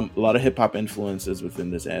 A lot of hip hop influences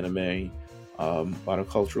within this anime. A lot of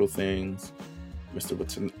cultural things. Mr.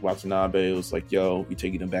 Watanabe was like, yo, we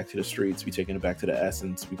taking them back to the streets. We taking it back to the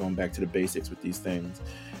essence. We going back to the basics with these things.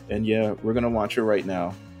 And yeah, we're going to watch it right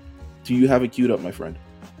now. Do you have it queued up, my friend?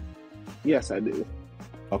 Yes, I do.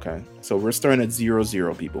 Okay. So we're starting at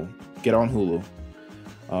 0-0, people. Get on Hulu.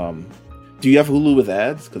 Do you have Hulu with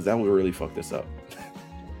ads? Because that would really fuck this up.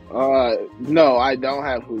 No, I don't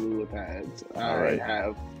have Hulu with ads. I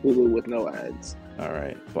have Hulu with no ads. All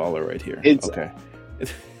right. Baller right here. Okay.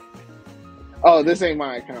 Oh, this ain't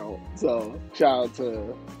my account. So shout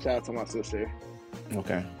out to my sister.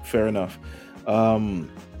 Okay, fair enough. You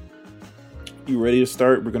ready to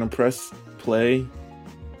start? We're gonna press play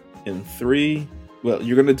in 3. Well,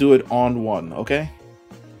 you're gonna do it on 1, okay?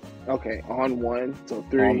 Okay, on 1. So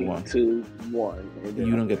 3, 2, 1.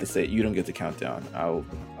 You don't get to say. You don't get to count down. I'll.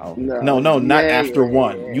 No, not after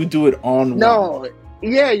 1. Yeah. You do it on 1. No.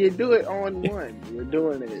 Yeah, you do it on 1. You're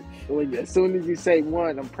doing it. As soon as you say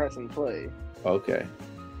 1, I'm pressing play. Okay.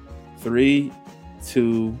 3,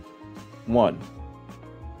 2, 1.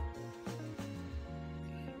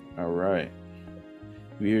 All right.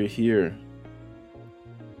 We are here.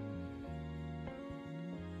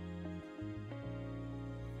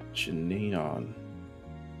 Chinion.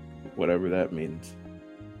 Whatever that means.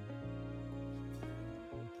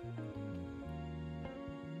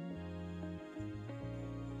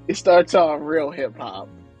 It starts off real hip hop.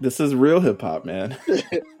 This is real hip hop, man.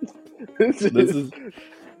 This is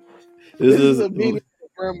a beat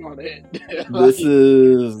on it. This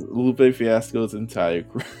is Lupe Fiasco's entire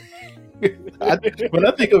career. When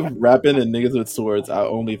I think of rapping and niggas with swords, I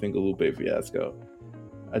only think of Lupe Fiasco.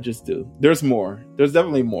 I just do. There's more. There's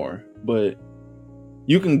definitely more, but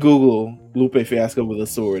you can Google Lupe Fiasco with a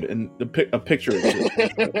sword and a picture of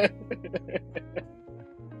it.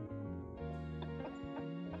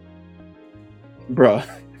 Bruh,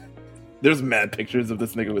 there's mad pictures of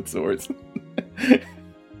this nigga with swords.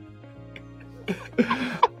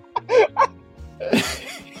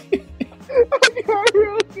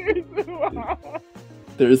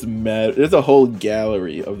 There's a whole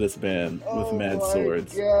gallery of this band with mad my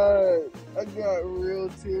swords. God. I got real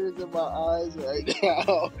tears in my eyes right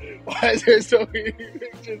now. Why is there so many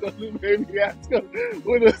pictures of the baby Yasko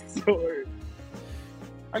with a sword?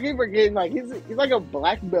 I keep forgetting, like, he's like a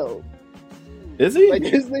black belt. Is he? Like,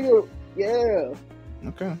 this nigga, yeah.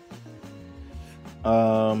 Okay.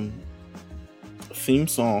 Theme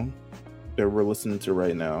song that we're listening to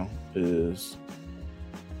right now is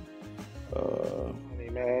Hey,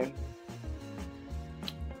 man.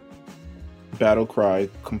 Battle Cry,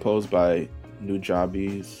 composed by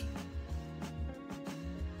Nujabes.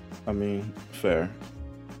 I mean, fair.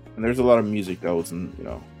 And there's a lot of music that was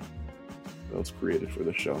that was created for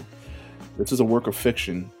the show. This is a work of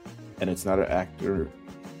fiction, and it's not an actor.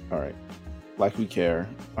 All right. Like We Care.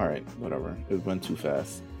 All right, whatever. It went too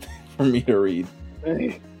fast for me to read.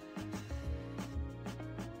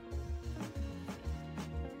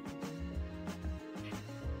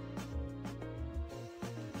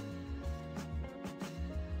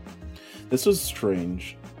 This was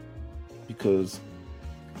strange because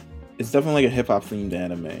it's definitely like a hip hop themed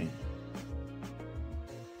anime.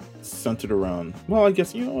 Centered around, well, I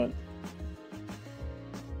guess, you know what?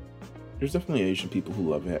 There's definitely Asian people who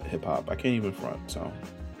love hip hop. I can't even front, so.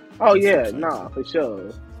 Oh, yeah, nah, for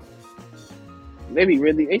sure. They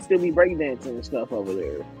still be breakdancing and stuff over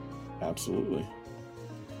there. Absolutely.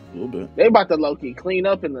 A little bit. They about to low-key clean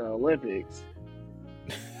up in the Olympics.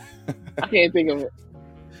 I can't think of it.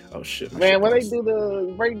 Oh, shit. Man, when they do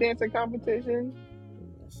the breakdancing competition,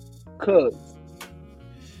 cooked.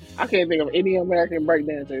 I can't think of any American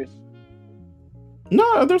breakdancers.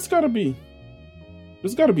 No, there's gotta be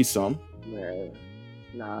some. Man,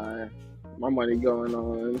 nah. My money going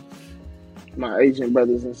on my Asian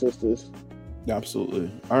brothers and sisters.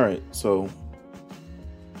 Absolutely. All right, so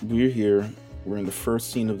we're here. We're in the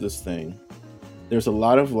first scene of this thing. There's a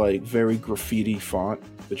lot of like very graffiti font,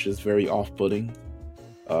 which is very off-putting.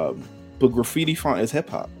 But graffiti font is hip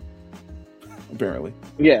hop, apparently.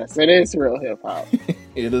 Yes, it is real hip hop.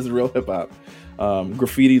 It is real hip hop.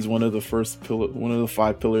 Graffiti is one of the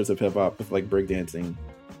 5 pillars of hip hop, with like breakdancing,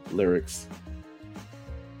 lyrics,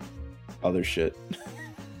 other shit.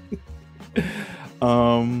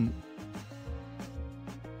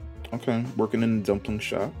 Okay, working in a dumpling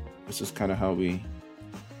shop. This is kind of how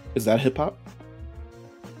is that hip hop?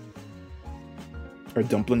 Are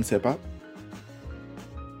dumplings hip hop?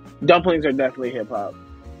 Dumplings are definitely hip hop.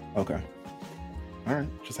 Okay. All right,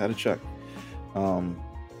 just had to check.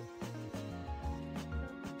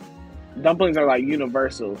 Dumplings are like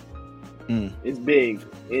universal. Mm. It's big.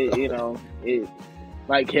 It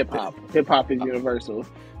like hip hop. Hip hop is universal.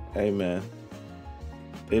 Hey man,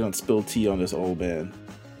 they don't spill tea on this old band.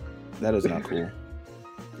 That is not cool.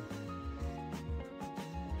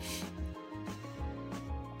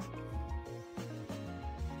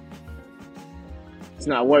 It's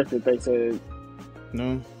not worth it, they said.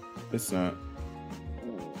 No, it's not.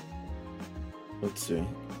 Let's see.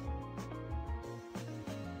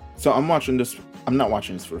 So I'm watching this. I'm not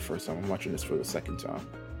watching this for the first time. I'm watching this for the second time.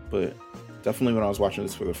 But definitely when I was watching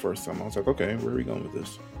this for the first time, I was like, okay, where are we going with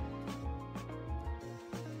this?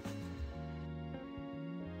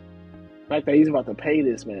 The fact that he's about to pay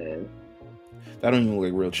this man. That don't even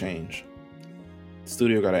look like real change. The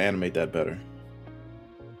studio got to animate that better.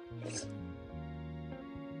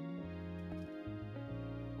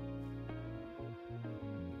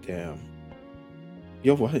 Damn.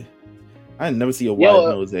 Yo, what? I never see a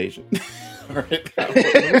wide-nosed Asian. All right,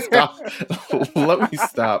 let me stop. Let me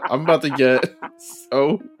stop. I'm about to get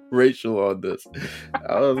so racial on this.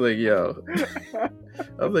 I was like, look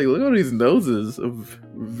at all these noses of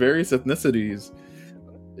various ethnicities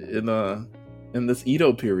in this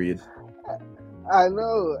Edo period. I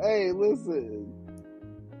know. Hey, listen.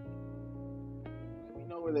 We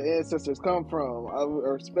know where the ancestors come from. I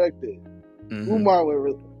respect it. Mm-hmm.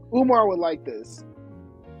 Umar would like this.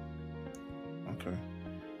 Okay.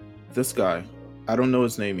 This guy, I don't know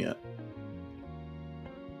his name yet.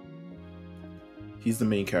 He's the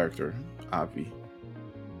main character, Avi.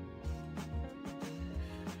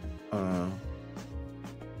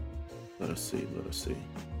 Let us see.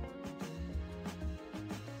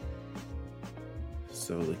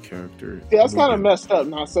 So the character. Yeah, that's kind of messed up.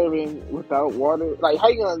 Not serving without water. Like, how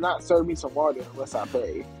you gonna not serve me some water unless I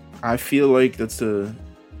pay? I feel like that's a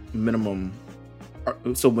minimum.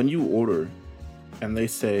 So when you order, and they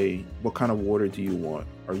say, "What kind of water do you want?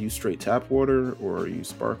 Are you straight tap water or are you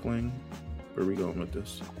sparkling?" Where are we going with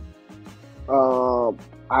this?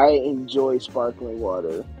 I enjoy sparkling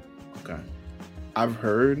water. Okay. I've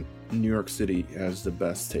heard New York City has the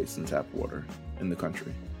best taste in tap water in the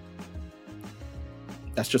country.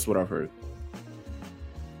 That's just what I've heard.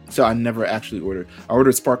 So I never actually ordered. I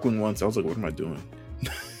ordered sparkling once. I was like, what am I doing?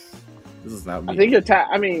 This is not me. I think your tap.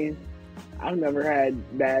 I mean, I've never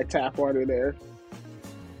had bad tap water there.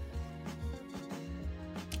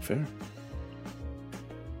 Fair.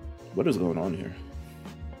 What is going on here?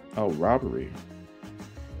 Oh, robbery.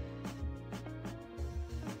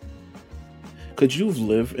 Could you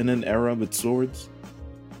live in an era with swords?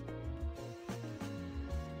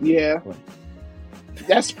 Yeah. What?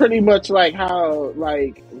 That's pretty much like how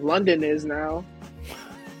like London is now.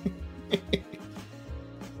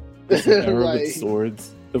 It's an era Like, with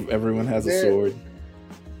swords. If everyone has a yeah. sword.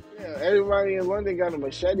 Yeah, everybody in London got a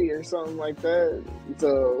machete or something like that.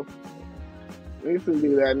 So we can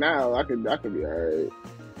do that now. I could be alright.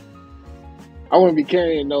 I wouldn't be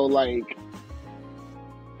carrying no like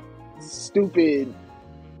stupid,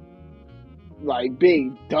 like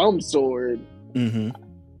big dumb sword. Mm-hmm.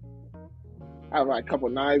 I have like a couple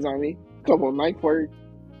knives on me, a couple knife work.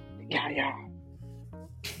 Yeah.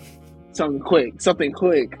 Something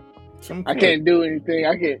quick. I can't do anything.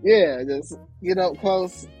 I can't. Yeah, just get up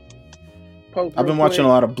close. I've been watching a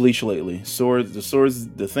lot of Bleach lately. Swords,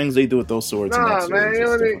 the things they do with those swords. Nah, and man,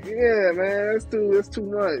 yeah, man, that's too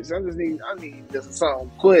much. I need just something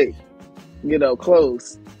quick. Get up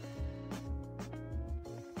close.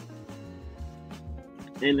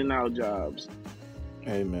 In and out jobs.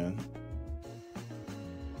 Hey, man.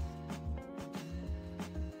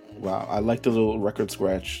 Wow, I like the little record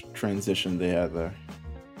scratch transition they had there.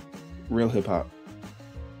 Real hip hop.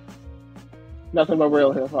 Nothing but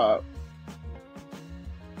real hip hop.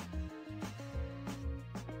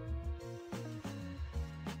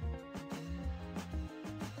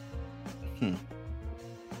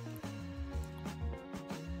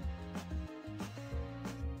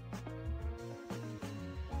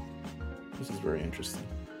 This is very interesting.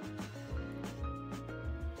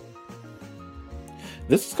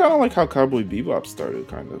 This is kind of like how Cowboy Bebop started,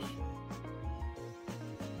 kind of.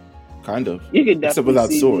 You can definitely except without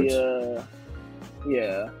see swords.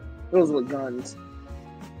 Yeah, those with guns.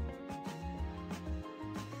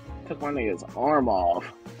 Took my nigga's arm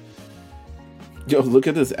off. Yo, look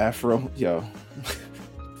at this afro. Yo,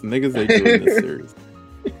 niggas they do in this series.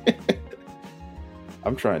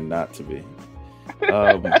 I'm trying not to be.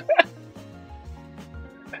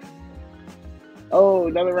 Oh,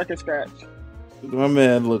 another record scratch. My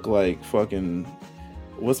man look like fucking.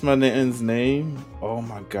 What's my man's name? Oh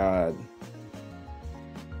my god.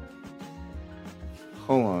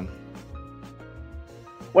 Hold on.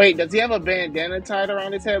 Wait, does he have a bandana tied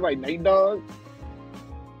around his head like Nate Dogg?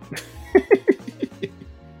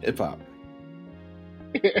 Hip hop.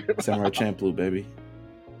 Samurai Champloo, baby.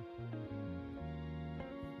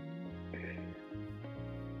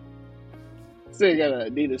 Still got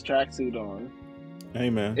an Adidas tracksuit on. Hey,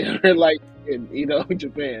 man. Like in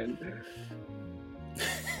Japan.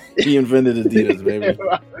 He invented Adidas, baby.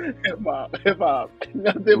 Hip hop.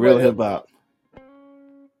 Nothing Real but hip hop.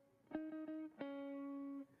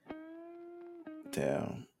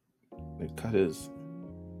 Damn. They cut his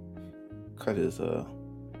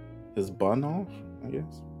bun off, I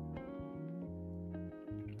guess.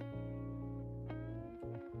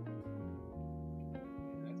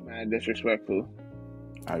 That's mad disrespectful.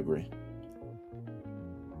 I agree.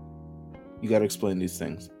 You gotta explain these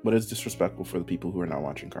things. But it's disrespectful for the people who are not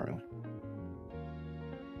watching currently.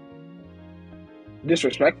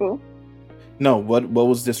 Disrespectful? No, what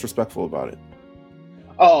was disrespectful about it?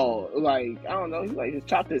 Oh, like, I don't know. He like just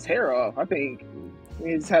chopped his hair off. I think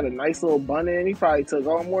he just had a nice little bun in. He probably took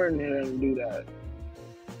all more than him to do that.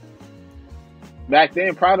 Back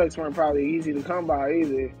then, products weren't probably easy to come by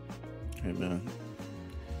either. Hey, man.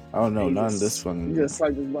 I don't know. Not in this fucking. He just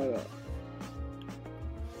sliced his bun up.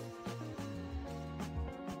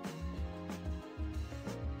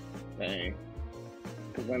 Dang.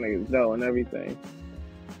 Because that nigga's dough and everything.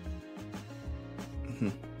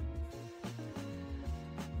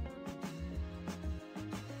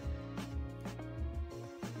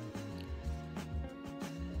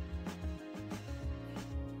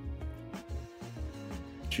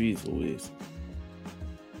 Jeez Louise.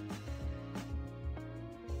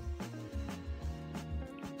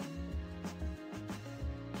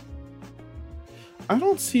 I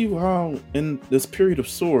don't see how in this period of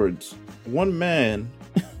swords, one man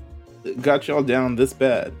got y'all down this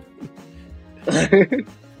bad.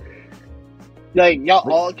 Like, y'all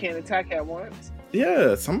all can't attack at once?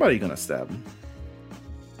 Yeah, somebody gonna stab him.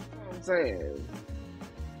 That's what I'm saying.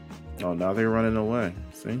 Oh, now they're running away.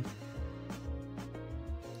 See?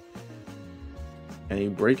 And you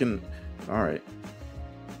breaking. Alright.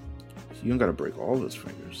 You don't gotta break all his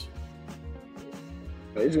fingers.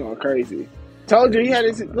 He's going crazy. Told you he had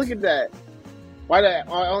his. Look at that. Why that?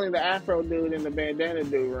 Only the Afro dude and the bandana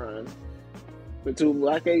dude run. The two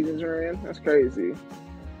black Asians ran. That's crazy.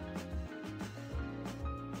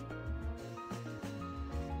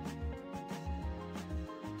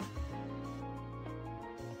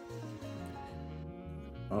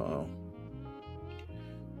 Uh-oh.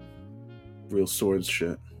 Real swords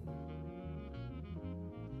shit.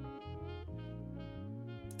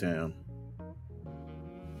 Damn.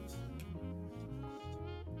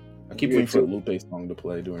 I keep waiting for the Lupe song to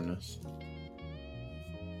play during this.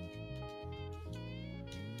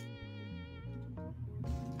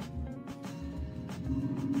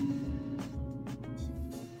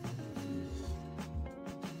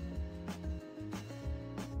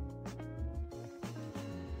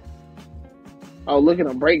 Oh, look at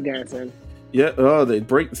them breakdancing. Yeah, they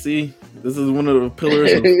break. See, this is one of the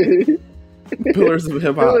pillars of pillars of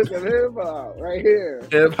hip hop. Pillars of hip hop, right here.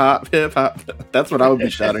 Hip hop, hip hop. That's what I would be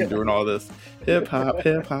shouting during all this. Hip hop,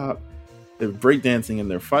 hip hop. They're breakdancing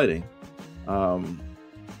and they're fighting.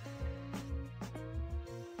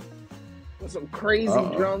 With some crazy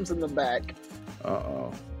drums in the back.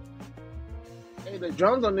 Uh-oh. Hey, the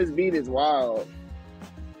drums on this beat is wild.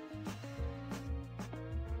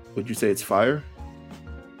 Would you say it's fire?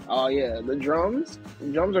 Oh yeah, the drums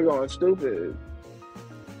are going stupid.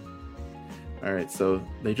 All right, so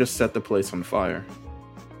they just set the place on fire.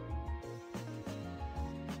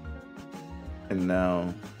 And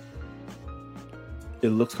now it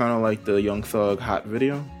looks kind of like the Young Thug Hot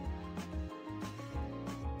video.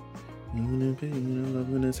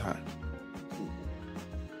 Loving is hot.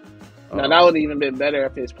 Now that would have even been better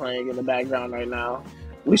if it's playing in the background right now.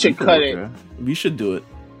 We should cut it. We should do it.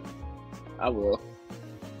 I will.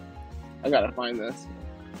 I gotta find this.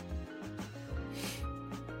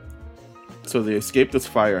 So they escaped this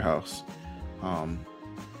firehouse.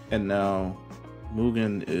 And now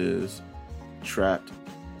Mugen is trapped,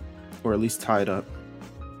 or at least tied up.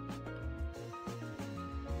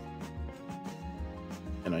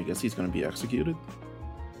 And I guess he's going to be executed.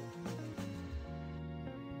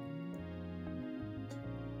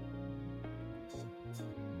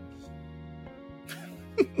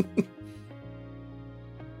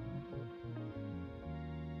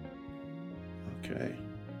 Okay.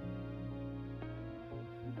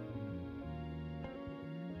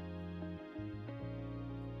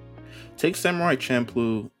 Take Samurai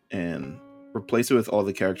Champloo and replace it with all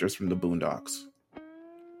the characters from the Boondocks.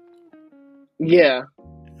 Yeah.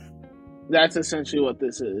 That's essentially what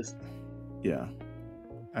this is. Yeah.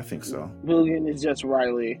 I think so. Mugen is just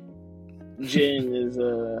Riley. Jin is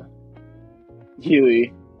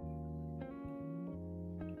Huey.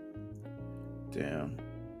 Damn.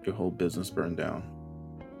 Your whole business burned down.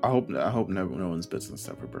 I hope no one's business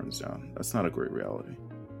ever burns down. That's not a great reality.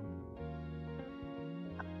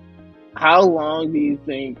 How long do you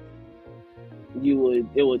think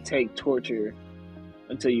it would take torture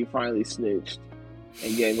until you finally snitched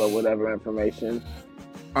and gave up whatever information?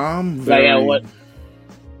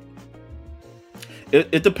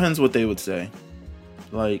 It depends what they would say.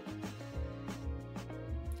 Like,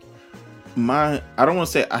 I don't want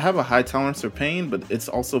to say I have a high tolerance for pain, but I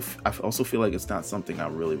also feel like it's not something I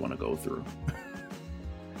really want to go through.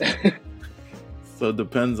 So it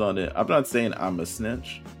depends on it. I'm not saying I'm a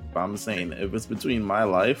snitch, but I'm saying if it's between my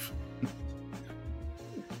life,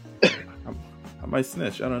 I might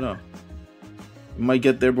snitch. I don't know. You might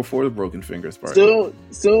get there before the broken fingers part. Soon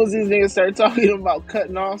as these niggas start talking about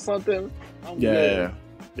cutting off something, I'm good.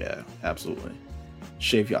 Yeah, absolutely.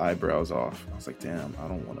 Shave your eyebrows off. I was like, damn, I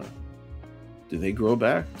don't want to. Do they grow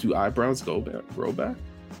back? Do eyebrows grow back?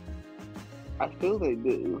 I feel they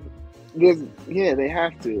do. Because, yeah, they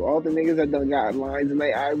have to. All the niggas that done got lines in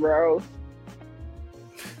their eyebrows,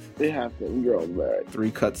 they have to grow back.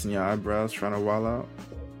 3 cuts in your eyebrows trying to wall out?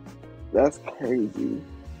 That's crazy.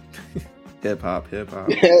 Hip hop. That's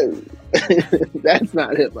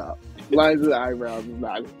not hip hop. Lines in the eyebrows is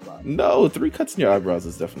not hip hop. No, 3 cuts in your eyebrows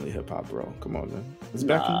is definitely hip hop, bro. Come on, man. It's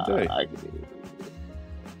back in the day.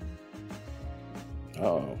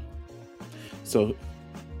 Oh. So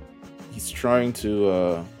he's trying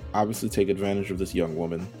to obviously take advantage of this young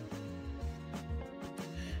woman.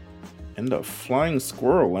 And a flying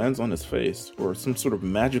squirrel lands on his face, or some sort of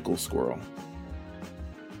magical squirrel.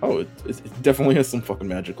 Oh, it definitely has some fucking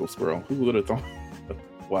magical squirrel. Who would have thought?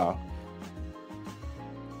 Wow.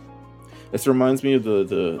 This reminds me of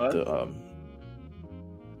the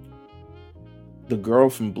girl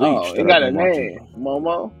from Bleach. Oh, it got a name.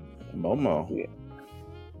 Momo? Momo. Yeah.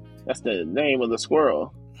 That's the name of the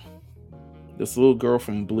squirrel. This little girl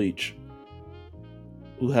from Bleach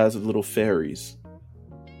who has little fairies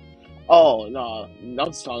Oh no, I'm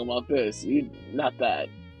just talking about this. Not that.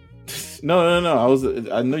 No.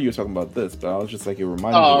 I know you were talking about this, but I was just like, it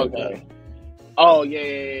reminded Oh, me of okay. Oh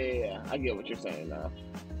yeah. I get what you're saying now.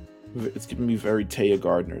 that. It's giving me very Taya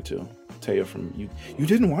Gardner too. Taya from you. You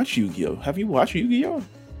didn't watch Yu-Gi-Oh? Have you watched Yu-Gi-Oh?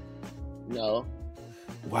 No.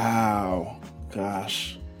 Wow.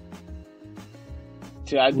 Gosh.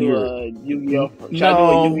 Should I do a Yu-Gi-Oh? Should I do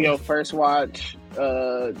a Yu-Gi-Oh first watch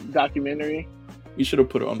documentary? You should have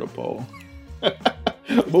put it on the poll.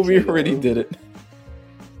 But we already did it.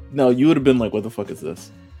 No, you would have been like, what the fuck is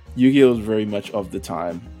this? Yu-Gi-Oh is very much of the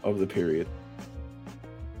time, of the period.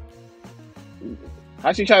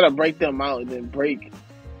 I should try to break them out and then break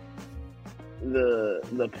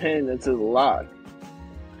the pin into the lock.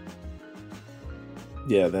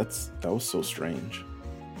 Yeah, that was so strange.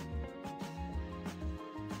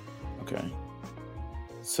 Okay.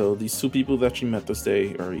 So these two people that she met this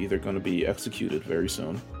day are either going to be executed very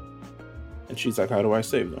soon. And she's like, how do I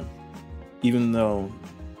save them? Even though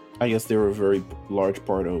I guess they were a very large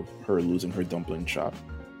part of her losing her dumpling shop.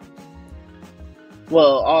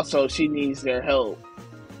 Well, also she needs their help.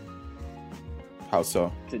 How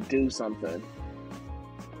so? To do something.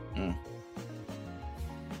 Mm.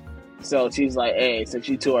 So she's like, hey, since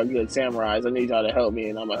you two are good samurais, I need y'all to help me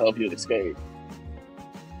and I'm gonna help you escape.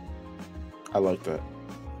 I like that.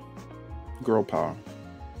 Girl power.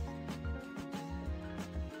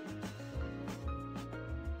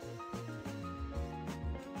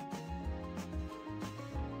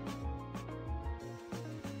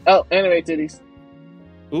 Oh, anime titties.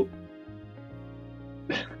 Oop.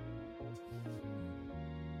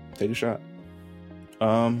 Take a shot.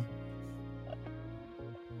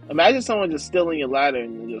 Imagine someone just stealing your ladder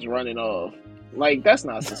and just running off. Like, that's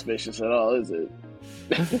not suspicious at all, is it?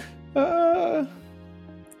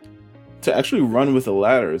 To actually run with a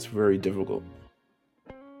ladder is very difficult.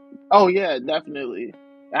 Oh yeah, definitely.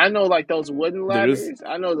 I know, like those wooden ladders.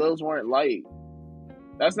 I know those weren't light.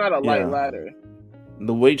 That's not a light ladder.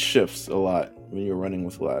 The weight shifts a lot when you're running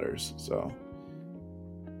with ladders, so.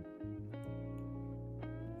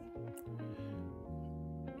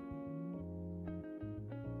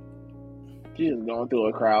 She's just going through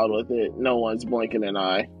a crowd with it. No one's blinking an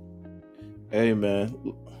eye. Hey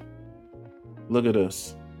man, look at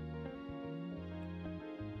us.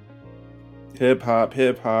 Hip hop,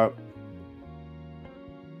 hip hop.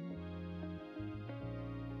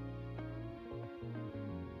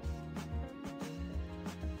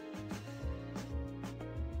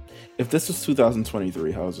 If this was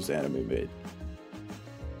 2023, how was this anime made?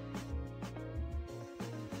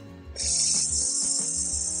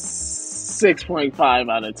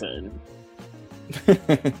 6.5 out of 10.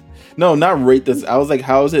 No, not rate this. I was like,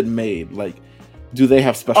 how is it made? Like, do they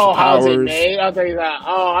have special powers? How is it made? I thought you were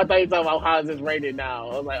talking about how is this rated now.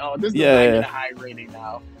 I was like, oh, this is not a high rating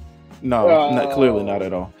now. No, clearly not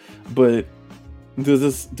at all. But do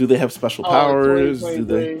they have special powers? Do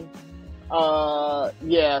they?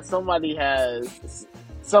 Yeah, somebody is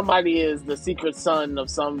the secret son of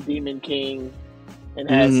some demon king and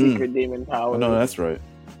has secret demon powers. No, that's right.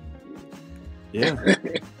 Yeah.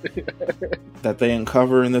 That they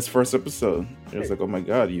uncover in this first episode. It's like, oh my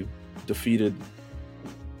god, you defeated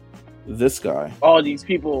this guy. All these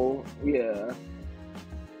people, yeah.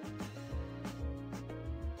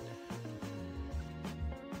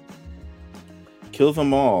 Kill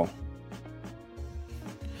them all.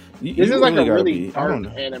 This is like a really dark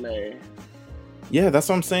anime. Yeah, that's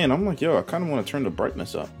what I'm saying. I'm like, yo, I kind of want to turn the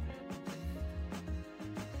brightness up.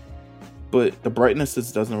 But the brightness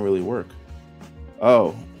just doesn't really work.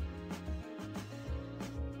 Oh.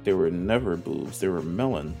 They were never boobs. They were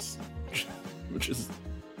melons. Which is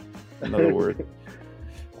another word.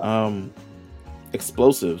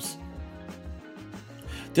 Explosives.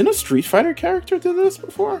 Didn't a Street Fighter character do this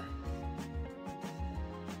before?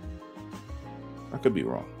 I could be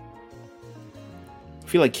wrong. I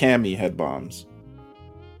feel like Cammy had bombs.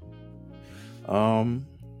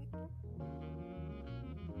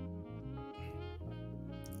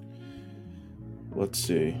 Let's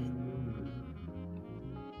see.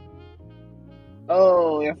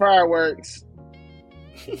 Oh, yeah, fireworks.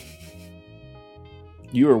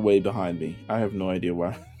 You are way behind me. I have no idea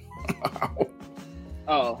why.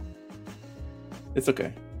 Oh. It's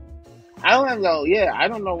okay. I don't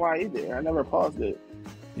know why either. I never paused it.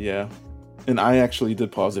 Yeah. And I actually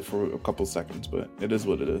did pause it for a couple seconds, but it is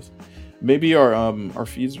what it is. Maybe our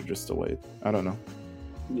feeds are just delayed. I don't know.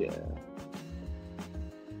 Yeah.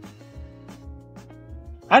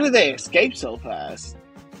 How did they escape so fast?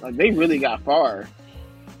 Like, they really got far.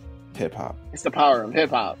 Hip hop. It's the power of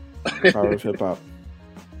hip hop. Power of hip hop.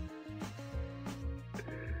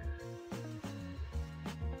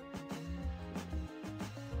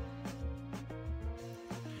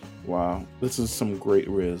 Wow, this is some great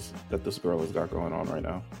riz that this girl has got going on right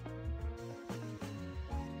now.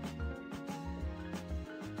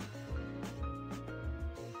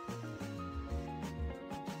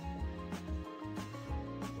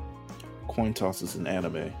 Coin toss is an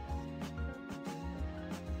anime.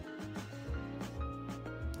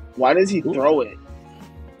 Why does he throw it?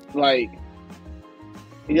 Like,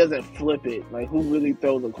 he doesn't flip it. Like, who really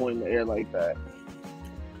throws a coin in the air like that?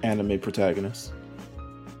 Anime protagonist.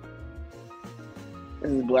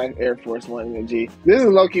 This is Black Air Force One and G. This is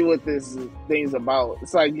low-key what this thing's about.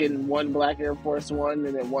 It's like getting one Black Air Force One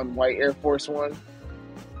and then one White Air Force One.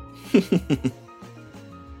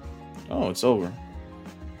 Oh, it's over.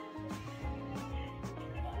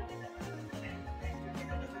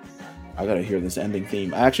 I gotta hear this ending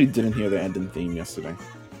theme. I actually didn't hear the ending theme yesterday.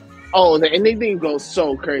 Oh, the ending theme goes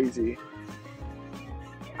so crazy.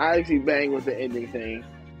 I actually bang with the ending thing.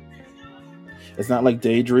 It's not like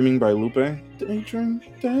Daydreaming by Lupe. Daydream,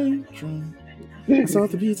 daydream. I saw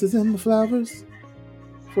the pieces and the flowers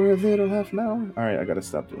for a little half an hour. All right, I gotta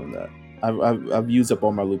stop doing that. I've used up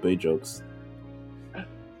all my Lupe jokes.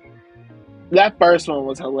 That first one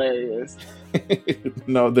was hilarious.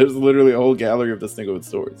 No, there's literally a whole gallery of this thing with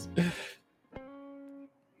swords.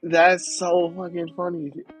 That's so fucking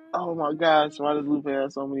funny. Oh my gosh, why does Lupe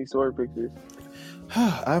have so many sword pictures?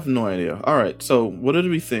 I have no idea. All right, so what did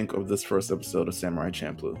we think of this first episode of Samurai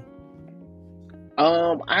Champloo?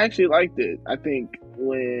 I actually liked it. I think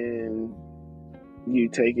when you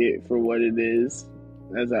take it for what it is,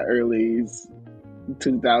 as an early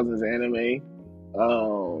 2000s anime,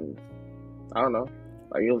 I don't know.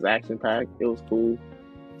 Like, it was action packed. It was cool.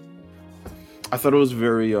 I thought it was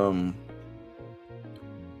very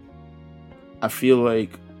I feel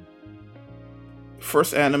like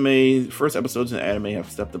first episodes in anime have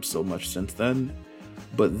stepped up so much since then,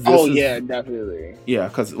 but this yeah, definitely. Yeah,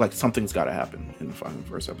 because like something's got to happen in the final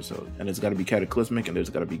first episode, and it's got to be cataclysmic, and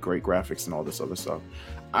there's got to be great graphics and all this other stuff.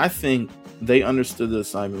 I think they understood the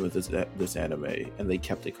assignment with this anime, and they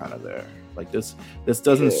kept it kind of there. Like this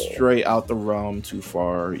doesn't stray out the realm too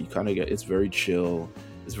far. You kind of get, it's very chill,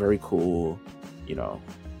 it's very cool, you know.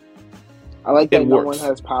 I like that no one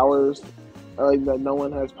has powers. I like that no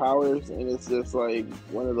one has powers, and it's just like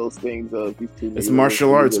one of those things of these two. It's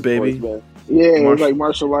martial arts, baby. Yeah, it's like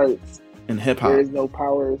martial arts and hip hop. There is no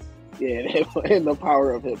powers. Yeah, and the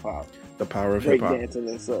power of hip hop. The power of hip hop. Breakdancing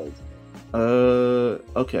and such.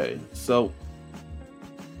 Okay, so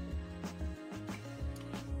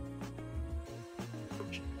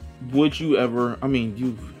would you ever? I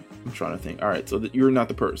mean, I'm trying to think. All right, so you're not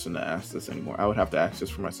the person to ask this anymore. I would have to ask this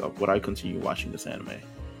for myself. Would I continue watching this anime?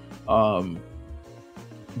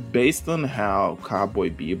 Based on how Cowboy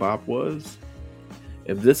Bebop was,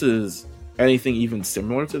 if this is anything even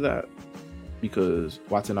similar to that, because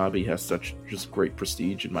Watanabe has such just great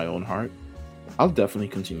prestige in my own heart, I'll definitely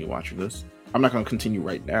continue watching this. I'm not going to continue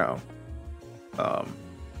right now. Oh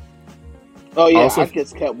yeah, I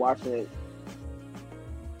just kept watching it.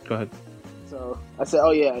 Go ahead. So I said,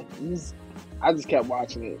 "Oh yeah," I just kept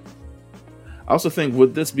watching it. I also think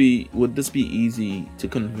would this be easy to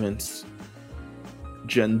convince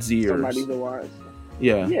Gen Zers? Somebody to watch.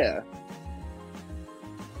 Yeah. Yeah.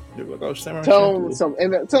 Like, oh, tell them some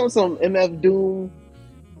MF Doom.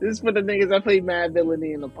 This is for the niggas that play Mad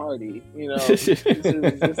Villainy in the party. You know, this is for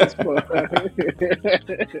this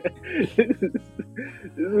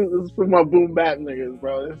is for my boom bap niggas,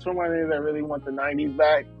 bro. This is for my niggas that really want the '90s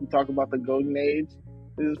back. We talk about the golden age.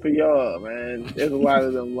 This is for y'all, man. There's a lot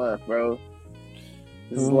of them left, bro.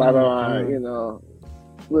 This is a lot of you know.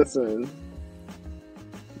 Listen.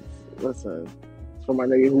 It's for my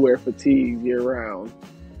nigga who wear fatigue year round.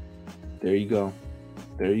 There you go.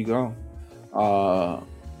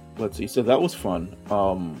 Let's see. So that was fun.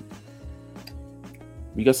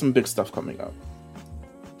 We got some big stuff coming up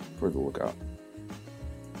for the lookout.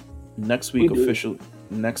 Next week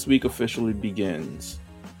officially begins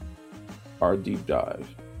our deep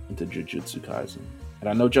dive into Jujutsu Kaisen. And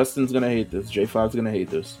I know Justin's gonna hate this. J5's gonna hate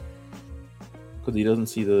this. Because he doesn't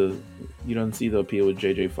see the appeal with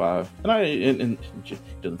JJ5. And he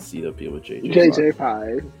doesn't see the appeal with JJ5.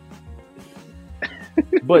 JJ5.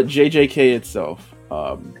 But JJK itself,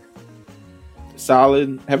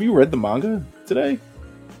 solid. Have you read the manga today?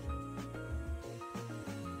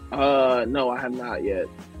 No, I have not yet.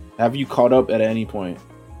 Have you caught up at any point?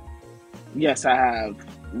 Yes, I have,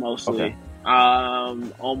 mostly.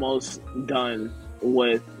 Okay. Almost done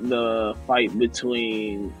with the fight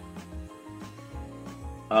between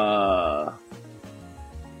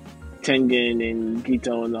Tengen and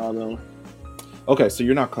Gito and all them. Okay, so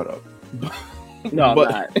you're not caught up. No, I'm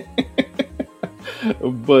not.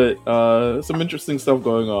 But some interesting stuff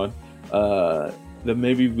going on. That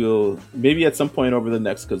maybe at some point over the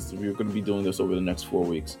next, because we're going to be doing this over the next 4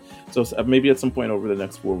 weeks. So maybe at some point over the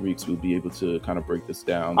next 4 weeks, we'll be able to kind of break this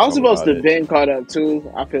down. I was supposed to it. been caught up too.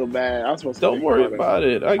 I feel bad. I was supposed to. Don't worry about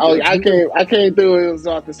it. I came through. It was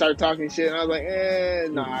off to start talking shit, and I was like,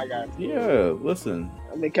 nah, I got. Yeah, listen.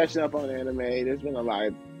 I've been catching up on anime. There's been a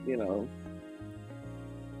lot,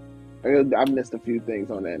 I missed a few things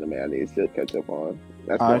on anime I need to catch up on.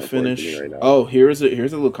 That's I finished. Right now. Oh, here's a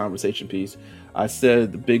little conversation piece. I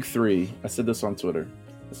said the big three. I said this on Twitter.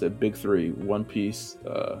 I said big three: One Piece,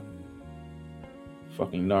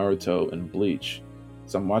 fucking Naruto, and Bleach.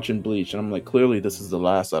 So I'm watching Bleach, and I'm like, clearly this is the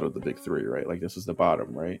last out of the big three, right? Like this is the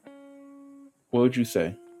bottom, right? What would you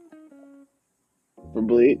say for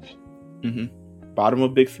Bleach? Mm-hmm. Bottom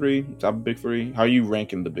of big three, top of big three. How are you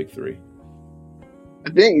ranking the big three? I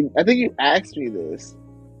think you asked me this.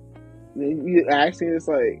 You asked me this,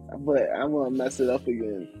 but I'm gonna mess it up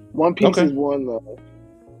again. One Piece is one though.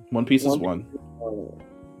 One Piece is one.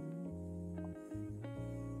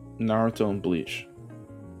 Naruto and Bleach.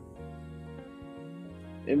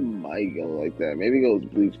 It might go like that. Maybe it goes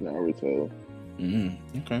Bleach, Naruto.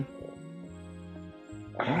 Okay.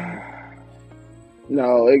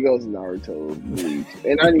 No, it goes Naruto, Bleach,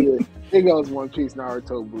 and it goes One Piece,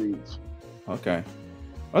 Naruto, Bleach. Okay.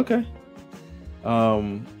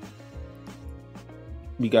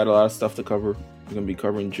 We got a lot of stuff to cover. We're gonna be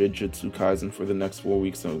covering Jujutsu Kaisen for the next 4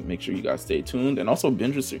 weeks, so make sure you guys stay tuned. And also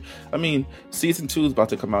binge. I mean, season 2 is about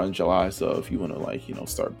to come out in July, so if you want to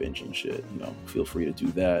start binging shit, feel free to do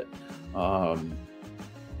that.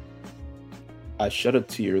 I shed a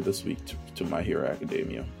tear this week to My Hero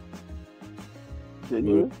Academia. Did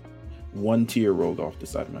you? One tear rolled off the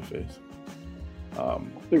side of my face.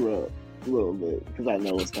 Threw up a little bit because I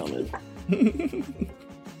know it's coming.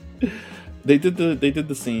 They did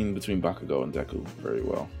the scene between Bakugo and Deku very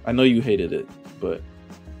well. I know you hated it, but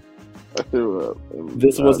I threw up.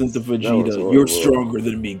 This wasn't the Vegeta. You're stronger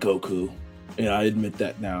than me, Goku. And I admit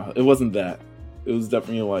that now. It wasn't that. It was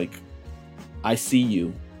definitely like, I see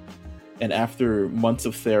you, and after months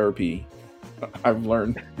of therapy, I've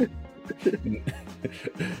learned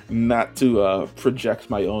not to project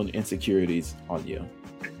my own insecurities on you.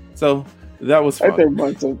 So that was fun. After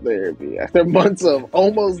months of therapy, after months of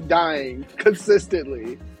almost dying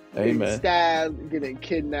consistently, getting stabbed, getting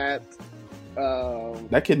kidnapped.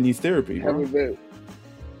 That kid needs therapy, bro. Very,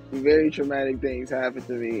 very traumatic things happened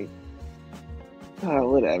to me.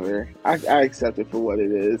 Whatever. I accept it for what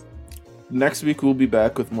it is. Next week we'll be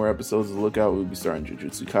back with more episodes to look out. We'll be starting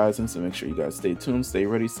Jujutsu Kaisen, so make sure you guys stay tuned, stay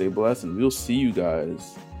ready, stay blessed, and we'll see you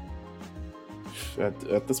guys.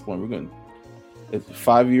 At this point, it's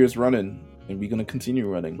 5 years running, and we're gonna continue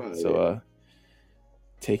running. So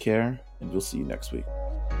take care, and we'll see you next week.